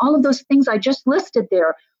do and all of those things I just listed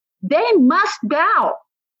there, they must bow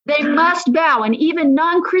They must bow. And even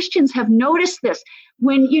non-Christians have noticed this.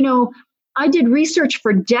 When, I did research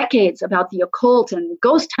for decades about the occult and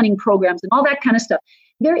ghost hunting programs and all that kind of stuff.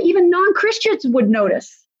 There, even non-Christians would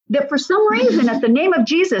notice that for some reason, at the name of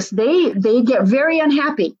Jesus, they get very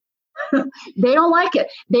unhappy. They don't like it.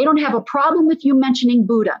 They don't have a problem with you mentioning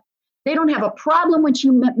Buddha. They don't have a problem with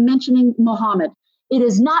you mentioning Muhammad. It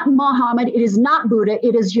is not Muhammad. It is not Buddha.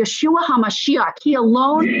 It is Yeshua HaMashiach. He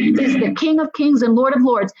alone is the King of Kings and Lord of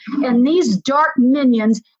Lords. And these dark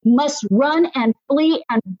minions must run and flee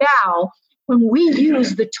and bow when we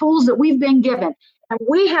use the tools that we've been given. And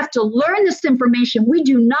we have to learn this information. We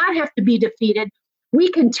do not have to be defeated. We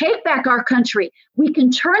can take back our country. We can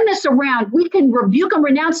turn this around. We can rebuke and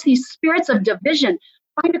renounce these spirits of division,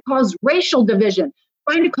 trying to cause racial division,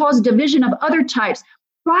 trying to cause division of other types,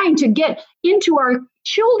 trying to get into our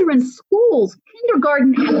children's schools,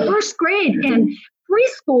 kindergarten and first grade and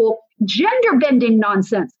preschool, gender bending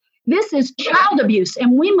nonsense. This is child abuse,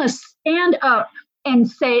 and we must stand up and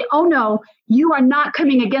say, oh no, you are not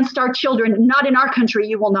coming against our children. Not in our country,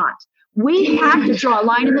 you will not. We have to draw a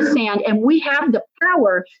line in the sand, and we have the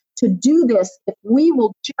power to do this if we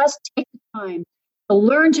will just take the time to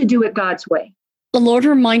learn to do it God's way. The Lord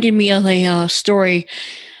reminded me of a story.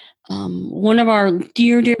 One of our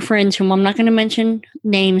dear friends, whom I'm not going to mention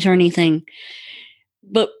names or anything,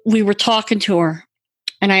 but we were talking to her,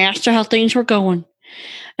 and I asked her how things were going.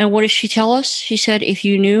 And what did she tell us? She said, if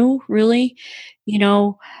you knew, really,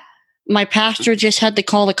 my pastor just had to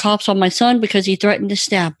call the cops on my son because he threatened to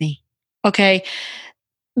stab me. Okay.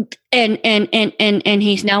 And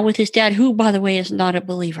he's now with his dad, who, by the way, is not a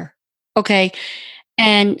believer. Okay.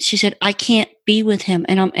 And she said, I can't be with him.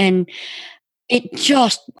 And it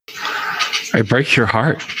just, it breaks your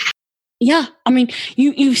heart. Yeah. I mean,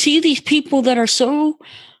 you see these people that are so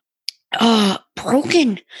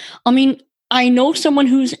broken. I mean, I know someone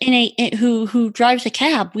who's who drives a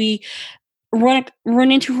cab. We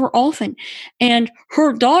run into her often, and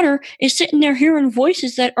her daughter is sitting there hearing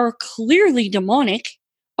voices that are clearly demonic.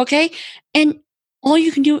 Okay. And all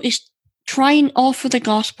you can do is try and offer the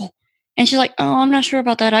gospel. And she's like, oh, I'm not sure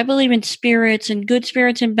about that. I believe in spirits and good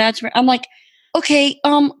spirits and bad spirits. I'm like, okay,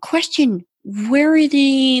 question, where are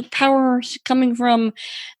the powers coming from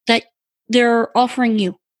that they're offering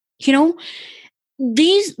you?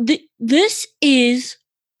 This is,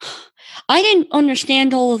 I didn't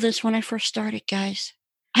understand all of this when I first started, guys.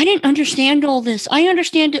 I didn't understand all this. I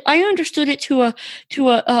understood it to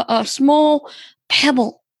a small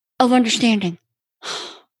pebble of understanding.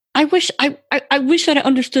 I wish I had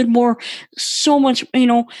understood more, so much,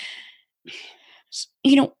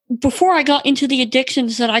 before I got into the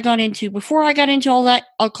addictions that I got into, before I got into all that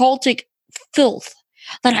occultic filth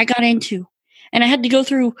that I got into, and I had to go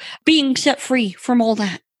through being set free from all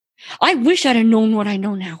that. I wish I'd have known what I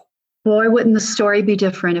know now. Boy, wouldn't the story be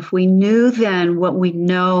different if we knew then what we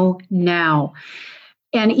know now.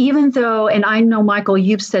 And even though, and I know, Michael,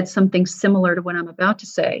 you've said something similar to what I'm about to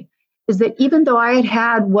say, is that even though I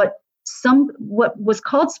had what was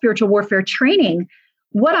called spiritual warfare training,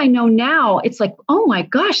 what I know now, it's like, oh my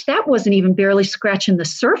gosh, that wasn't even barely scratching the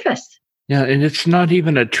surface. Yeah, and it's not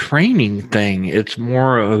even a training thing. It's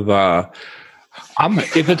more of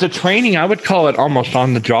if it's a training, I would call it almost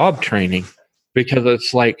on-the-job training, because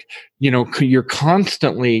it's like, you're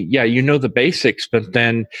constantly, the basics, but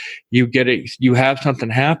then you have something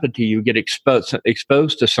happen to you, you get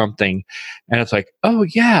exposed to something, and it's like, oh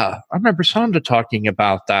yeah, I remember Sonda talking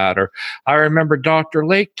about that, or I remember Dr.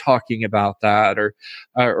 Lake talking about that,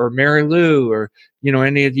 or Mary Lou, or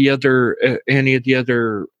any of the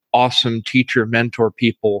other awesome teacher mentor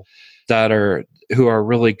people who are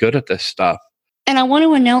really good at this stuff. And I want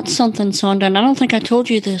to announce something, Sonda, and I don't think I told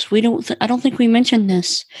you this. I don't think we mentioned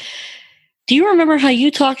this. Do you remember how you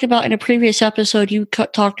talked about in a previous episode, you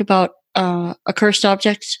talked about accursed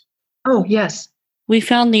objects? Oh, yes. We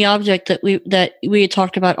found the object that we had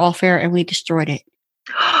talked about off air, and we destroyed it.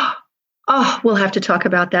 Oh, we'll have to talk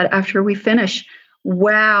about that after we finish.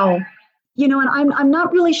 Wow. And I'm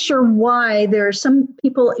not really sure why there are some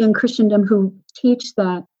people in Christendom who teach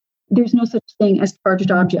that there's no such thing as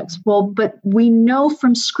charged objects. Well, but we know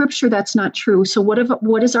from Scripture that's not true. So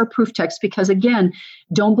what is our proof text? Because again,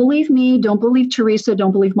 don't believe me, don't believe Teresa,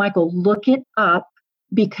 don't believe Michael. Look it up,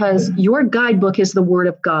 because your guidebook is the Word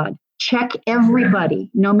of God. Check everybody,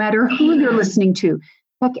 no matter who you're listening to.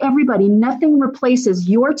 Check everybody. Nothing replaces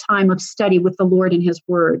your time of study with the Lord and His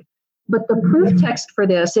Word. But the proof text for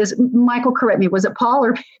this is, Michael, correct me, was it Paul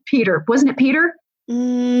or Peter? Wasn't it Peter?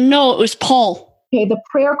 No, it was Paul. Okay, the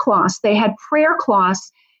prayer cloths. They had prayer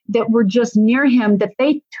cloths that were just near him, that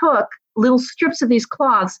they took little strips of these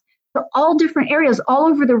cloths, for all different areas all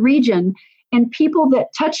over the region. And people that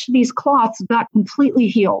touched these cloths got completely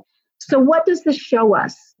healed. So what does this show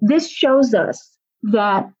us? This shows us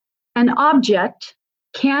that an object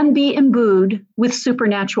can be imbued with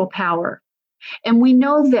supernatural power. And we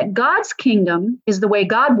know that God's kingdom is the way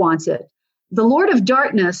God wants it. The Lord of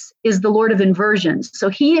darkness is the Lord of inversions. So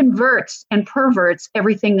he inverts and perverts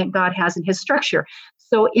everything that God has in his structure.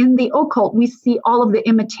 So in the occult, we see all of the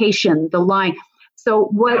imitation, the lying. So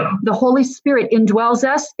what the Holy Spirit indwells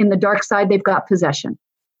us, in the dark side, they've got possession.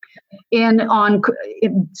 In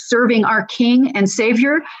serving our King and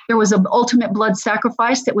Savior, there was an ultimate blood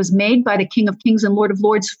sacrifice that was made by the King of Kings and Lord of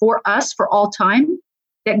Lords for us for all time.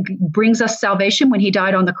 That brings us salvation when he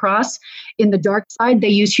died on the cross. In the dark side, they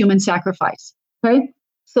use human sacrifice. Okay,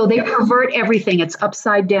 so they pervert everything. It's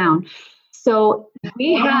upside down. So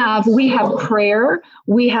we have prayer.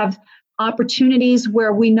 We have opportunities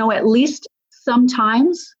where we know at least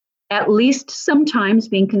sometimes,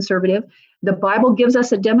 being conservative, the Bible gives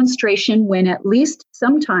us a demonstration when at least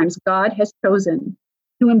sometimes God has chosen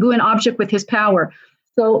to imbue an object with his power.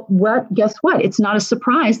 So guess what? It's not a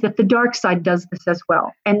surprise that the dark side does this as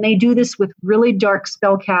well. And they do this with really dark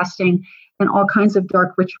spell casting and all kinds of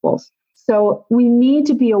dark rituals. So we need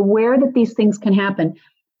to be aware that these things can happen.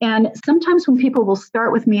 And sometimes when people will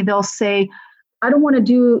start with me, they'll say, I don't want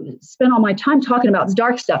to spend all my time talking about this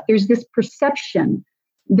dark stuff. There's this perception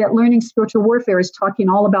that learning spiritual warfare is talking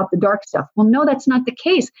all about the dark stuff. Well, no, that's not the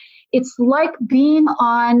case. It's like being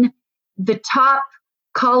on the top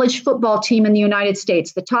college football team in the United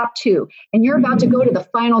States, the top two, and you're about to go to the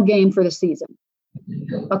final game for the season.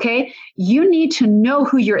 Okay? You need to know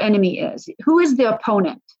who your enemy is. Who is the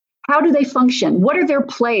opponent? How do they function? What are their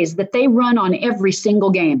plays that they run on every single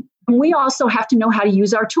game? And we also have to know how to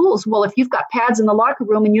use our tools. Well, if you've got pads in the locker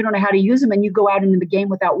room and you don't know how to use them and you go out into the game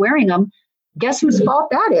without wearing them, guess whose fault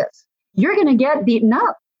that is? You're going to get beaten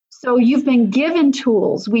up. So you've been given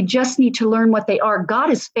tools. We just need to learn what they are.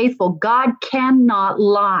 God is faithful. God cannot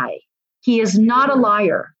lie. He is not a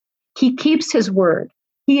liar. He keeps his word.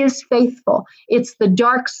 He is faithful. It's the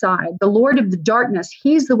dark side, the Lord of the darkness.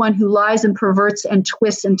 He's the one who lies and perverts and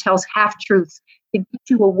twists and tells half-truths to get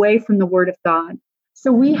you away from the word of God.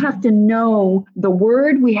 So we have to know the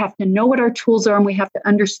word. We have to know what our tools are, and we have to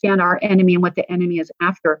understand our enemy and what the enemy is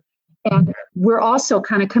after. And we're also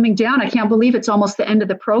kind of coming down. I can't believe it's almost the end of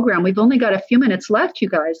the program. We've only got a few minutes left, you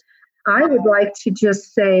guys. I would like to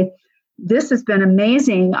just say, this has been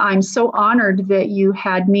amazing. I'm so honored that you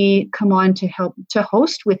had me come on to help to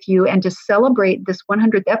host with you and to celebrate this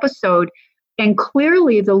 100th episode. And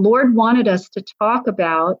clearly the Lord wanted us to talk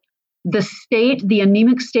about the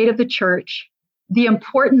anemic state of the church, the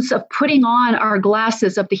importance of putting on our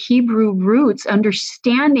glasses of the Hebrew roots,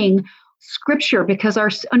 understanding Scripture, because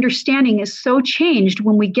our understanding is so changed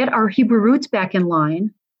when we get our Hebrew roots back in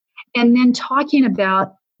line, and then talking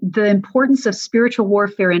about the importance of spiritual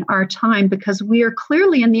warfare in our time, because we are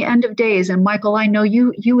clearly in the end of days. And Michael, I know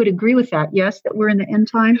you would agree with that, yes, that we're in the end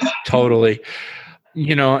times? Totally.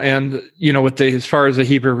 As far as the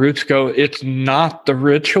Hebrew roots go, it's not the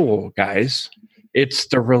ritual, guys. It's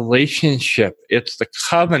the relationship. It's the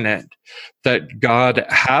covenant that God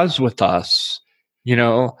has with us.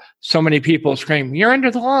 So many people scream, "You're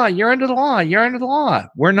under the law, you're under the law, you're under the law."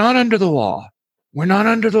 We're not under the law. We're not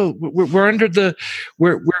under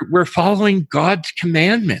we're following God's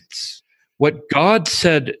commandments, what God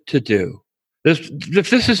said to do. This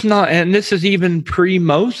is not, and this is even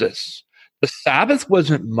pre-Moses. The Sabbath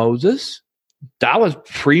wasn't Moses. That was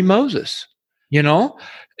pre-Moses.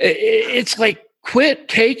 It's like, quit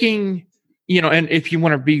taking, and if you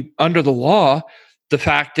want to be under the law, the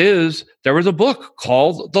fact is, there was a book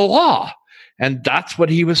called The Law, and that's what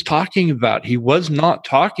he was talking about. He was not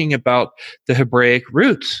talking about the Hebraic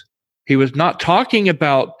roots. He was not talking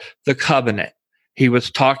about the covenant. He was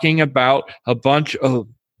talking about a bunch of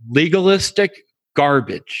legalistic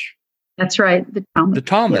garbage. That's right. The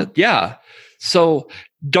Talmud, yeah. So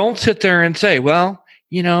don't sit there and say, well,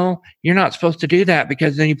 you're not supposed to do that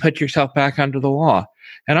because then you put yourself back under the law.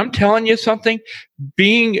 And I'm telling you something,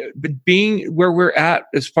 being where we're at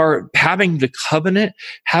as far as having the covenant,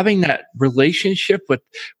 having that relationship with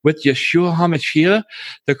Yeshua HaMashiach,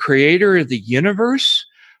 the creator of the universe,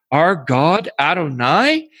 our God,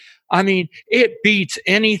 Adonai, I mean, it beats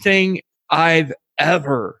anything I've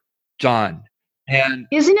ever done. And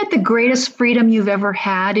isn't it the greatest freedom you've ever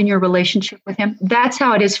had in your relationship with him? That's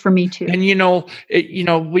how it is for me too. And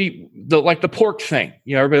like the pork thing,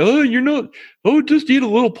 everybody, just eat a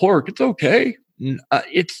little pork. It's okay.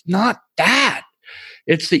 It's not that.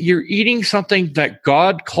 It's that you're eating something that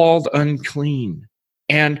God called unclean.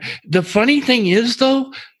 And the funny thing is,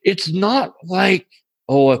 though, it's not like,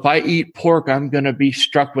 oh, if I eat pork, I'm going to be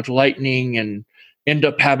struck with lightning and end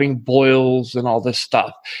up having boils and all this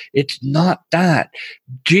stuff. It's not that.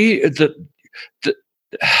 Jesus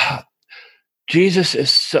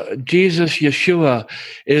Yeshua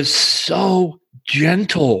is so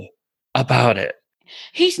gentle about it.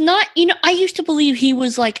 He's not, I used to believe he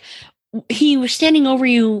was standing over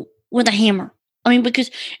you with a hammer. I mean,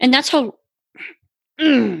 and that's how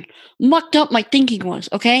mucked up my thinking was,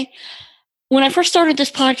 okay? When I first started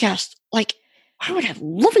this podcast, why would a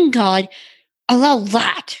loving God allow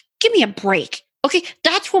that? Give me a break, okay?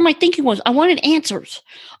 That's where my thinking was. I wanted answers,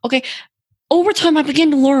 okay? Over time, I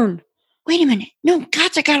began to learn, wait a minute, no,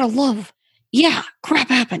 God's a God of love. Yeah, crap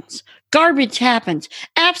happens. Garbage happens.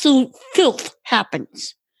 Absolute filth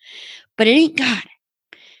happens. But it ain't God.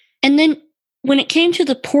 And then when it came to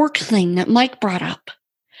the pork thing that Mike brought up,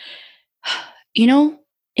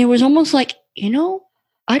 it was almost like,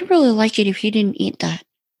 I'd really like it if he didn't eat that.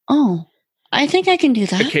 Oh, I think I can do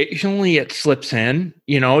that. Occasionally it slips in.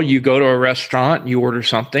 You go to a restaurant, you order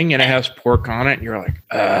something, and it has pork on it, and you're like,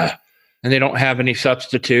 ugh. And they don't have any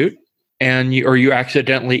substitute, or you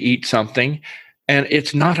accidentally eat something. And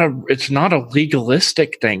it's not a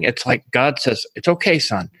legalistic thing. It's like God says, it's okay,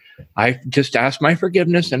 son. I just asked my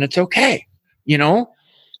forgiveness, and it's okay.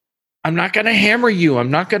 I'm not going to hammer you.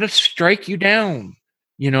 I'm not going to strike you down.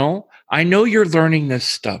 I know you're learning this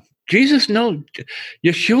stuff.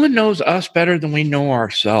 Yeshua knows us better than we know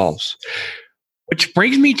ourselves. Which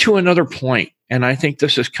brings me to another point, and I think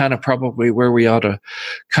this is kind of probably where we ought to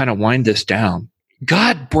kind of wind this down.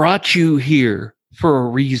 God brought you here for a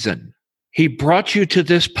reason. He brought you to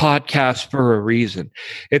this podcast for a reason.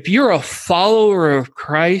 If you're a follower of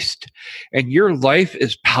Christ and your life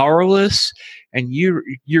is powerless and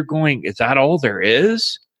you're going, is that all there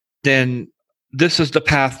is? Then this is the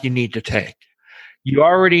path you need to take. You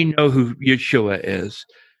already know who Yeshua is.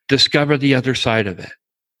 Discover the other side of it.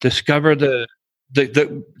 Discover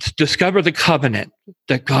discover the covenant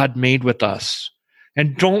that God made with us.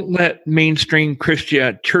 And don't let mainstream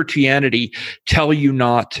Christianity tell you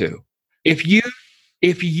not to. If you've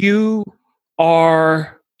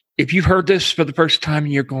heard this for the first time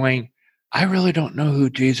and you're going, I really don't know who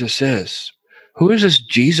Jesus is. Who is this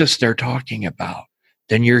Jesus they're talking about?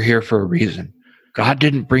 Then you're here for a reason. God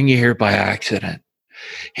didn't bring you here by accident.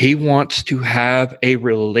 He wants to have a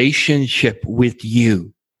relationship with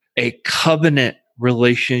you, a covenant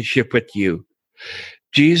relationship with you.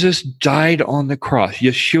 Jesus died on the cross.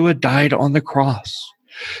 Yeshua died on the cross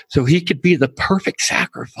so he could be the perfect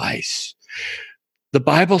sacrifice. The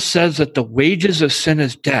Bible says that the wages of sin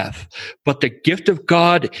is death, but the gift of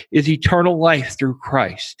God is eternal life through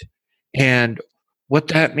Christ. And what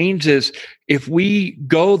that means is if we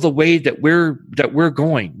go the way that we're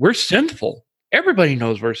going, we're sinful. Everybody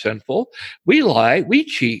knows we're sinful. We lie, we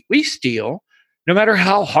cheat, we steal. No matter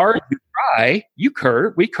how hard you try,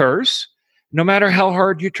 we curse. No matter how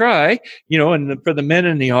hard you try, and for the men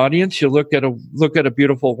in the audience, you look at a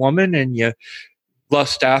beautiful woman and you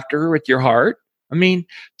lust after her with your heart. I mean,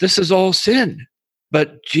 this is all sin.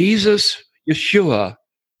 But Jesus, Yeshua,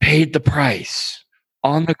 paid the price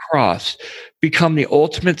on the cross, become the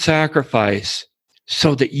ultimate sacrifice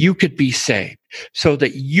so that you could be saved, so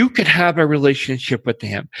that you could have a relationship with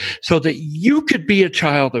him, so that you could be a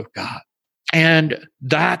child of God. And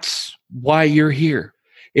that's why you're here.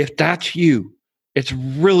 If that's you, it's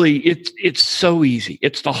so easy.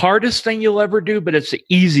 It's the hardest thing you'll ever do, but it's the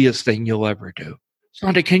easiest thing you'll ever do.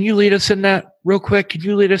 Sonda, can you lead us in that real quick? Can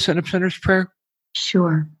you lead us in a sinner's prayer?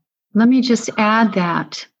 Sure. Let me just add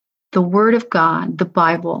that the Word of God, the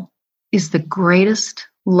Bible, is the greatest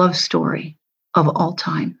love story of all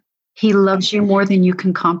time. He loves you more than you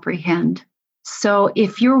can comprehend. So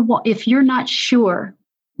if you're not sure,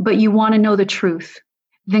 but you want to know the truth,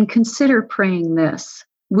 then consider praying this.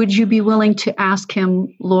 Would you be willing to ask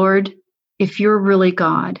him, Lord, if you're really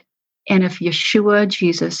God, and if Yeshua,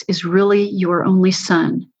 Jesus, is really your only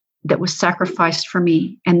son that was sacrificed for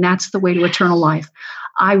me, and that's the way to eternal life,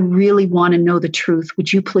 I really want to know the truth.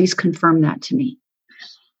 Would you please confirm that to me?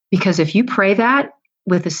 Because if you pray that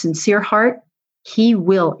with a sincere heart, he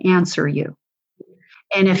will answer you.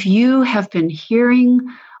 And if you have been hearing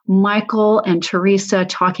Michael and Teresa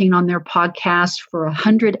talking on their podcast for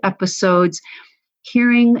 100 episodes,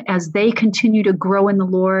 hearing as they continue to grow in the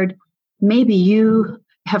Lord, maybe you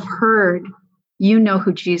have heard, you know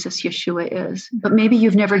who Jesus Yeshua is, but maybe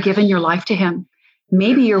you've never given your life to him.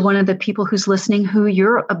 Maybe you're one of the people who's listening who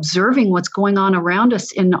you're observing what's going on around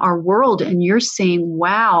us in our world, and you're saying,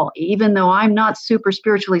 wow, even though I'm not super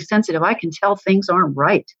spiritually sensitive, I can tell things aren't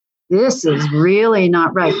right. This is really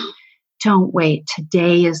not right. Don't wait.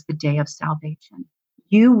 Today is the day of salvation.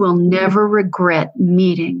 You will never regret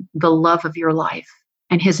meeting the love of your life,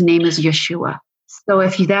 and his name is Yeshua. So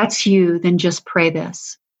if that's you, then just pray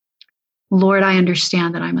this. Lord, I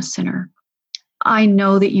understand that I'm a sinner. I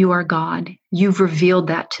know that you are God. You've revealed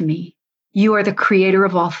that to me. You are the creator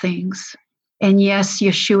of all things. And yes,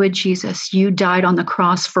 Yeshua Jesus, you died on the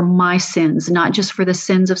cross for my sins, not just for the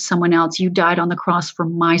sins of someone else. You died on the cross for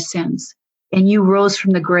my sins. And you rose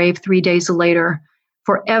from the grave 3 days later,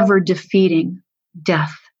 forever defeating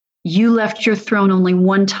death. You left your throne only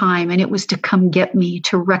one time, and it was to come get me,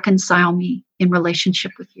 to reconcile me in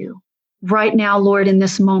relationship with you. Right now, Lord, in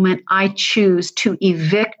this moment, I choose to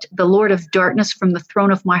evict the Lord of darkness from the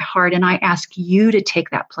throne of my heart, and I ask you to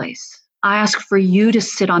take that place. I ask for you to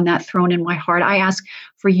sit on that throne in my heart. I ask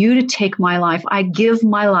for you to take my life. I give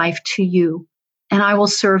my life to you, and I will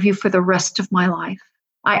serve you for the rest of my life.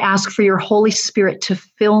 I ask for your Holy Spirit to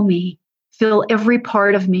fill me, fill every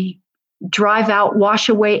part of me, drive out, wash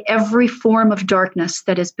away every form of darkness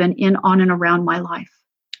that has been in, on, and around my life,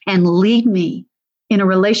 and lead me in a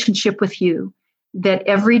relationship with you that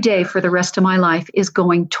every day for the rest of my life is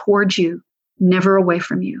going towards you, never away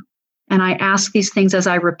from you. And I ask these things as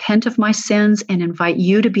I repent of my sins and invite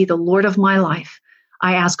you to be the Lord of my life.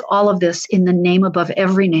 I ask all of this in the name above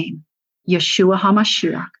every name, Yeshua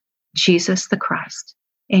HaMashiach, Jesus the Christ.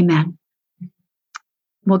 Amen.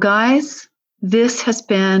 Well, guys, this has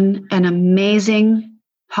been an amazing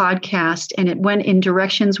podcast, and it went in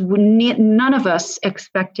directions none of us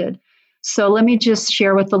expected. So let me just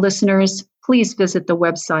share with the listeners, please visit the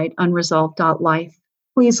website, unresolved.life.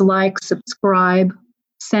 Please like, subscribe,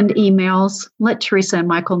 send emails. Let Teresa and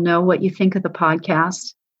Michael know what you think of the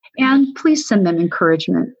podcast. And please send them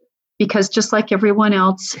encouragement, because just like everyone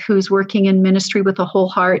else who's working in ministry with a whole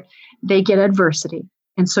heart, they get adversity.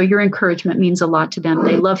 And so your encouragement means a lot to them.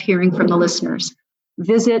 They love hearing from the listeners.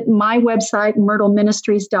 Visit my website,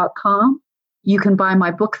 myrtleministries.com. You can buy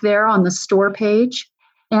my book there on the store page.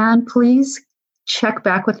 And please check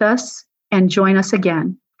back with us and join us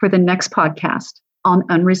again for the next podcast on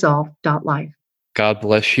unresolved.life. God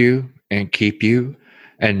bless you and keep you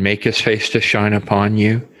and make his face to shine upon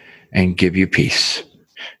you and give you peace.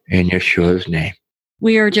 In Yeshua's name.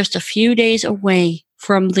 We are just a few days away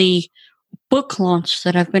from the book launch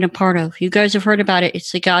that I've been a part of. You guys have heard about it.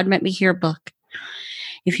 It's the God Met Me Here book.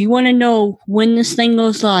 If you want to know when this thing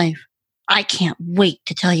goes live, I can't wait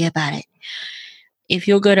to tell you about it. If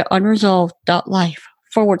you'll go to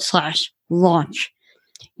unresolved.life/launch,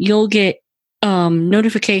 you'll get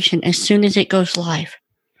notification as soon as it goes live.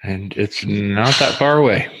 And it's not that far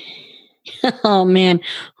away. Oh, man.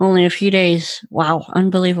 Only a few days. Wow.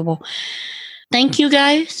 Unbelievable. Thank you,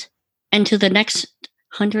 guys. And to the next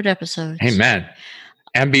 100 episodes. Amen.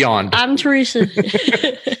 And beyond. I'm Teresa.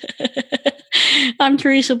 I'm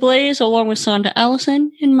Teresa Blaze, along with Sonda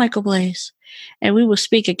Allison and Michael Blaze. And we will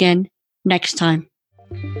speak again next time.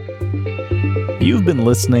 You've been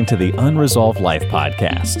listening to the Unresolved Life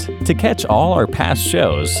podcast. To catch all our past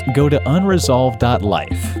shows, go to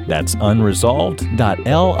unresolved.life. That's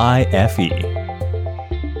unresolved.life.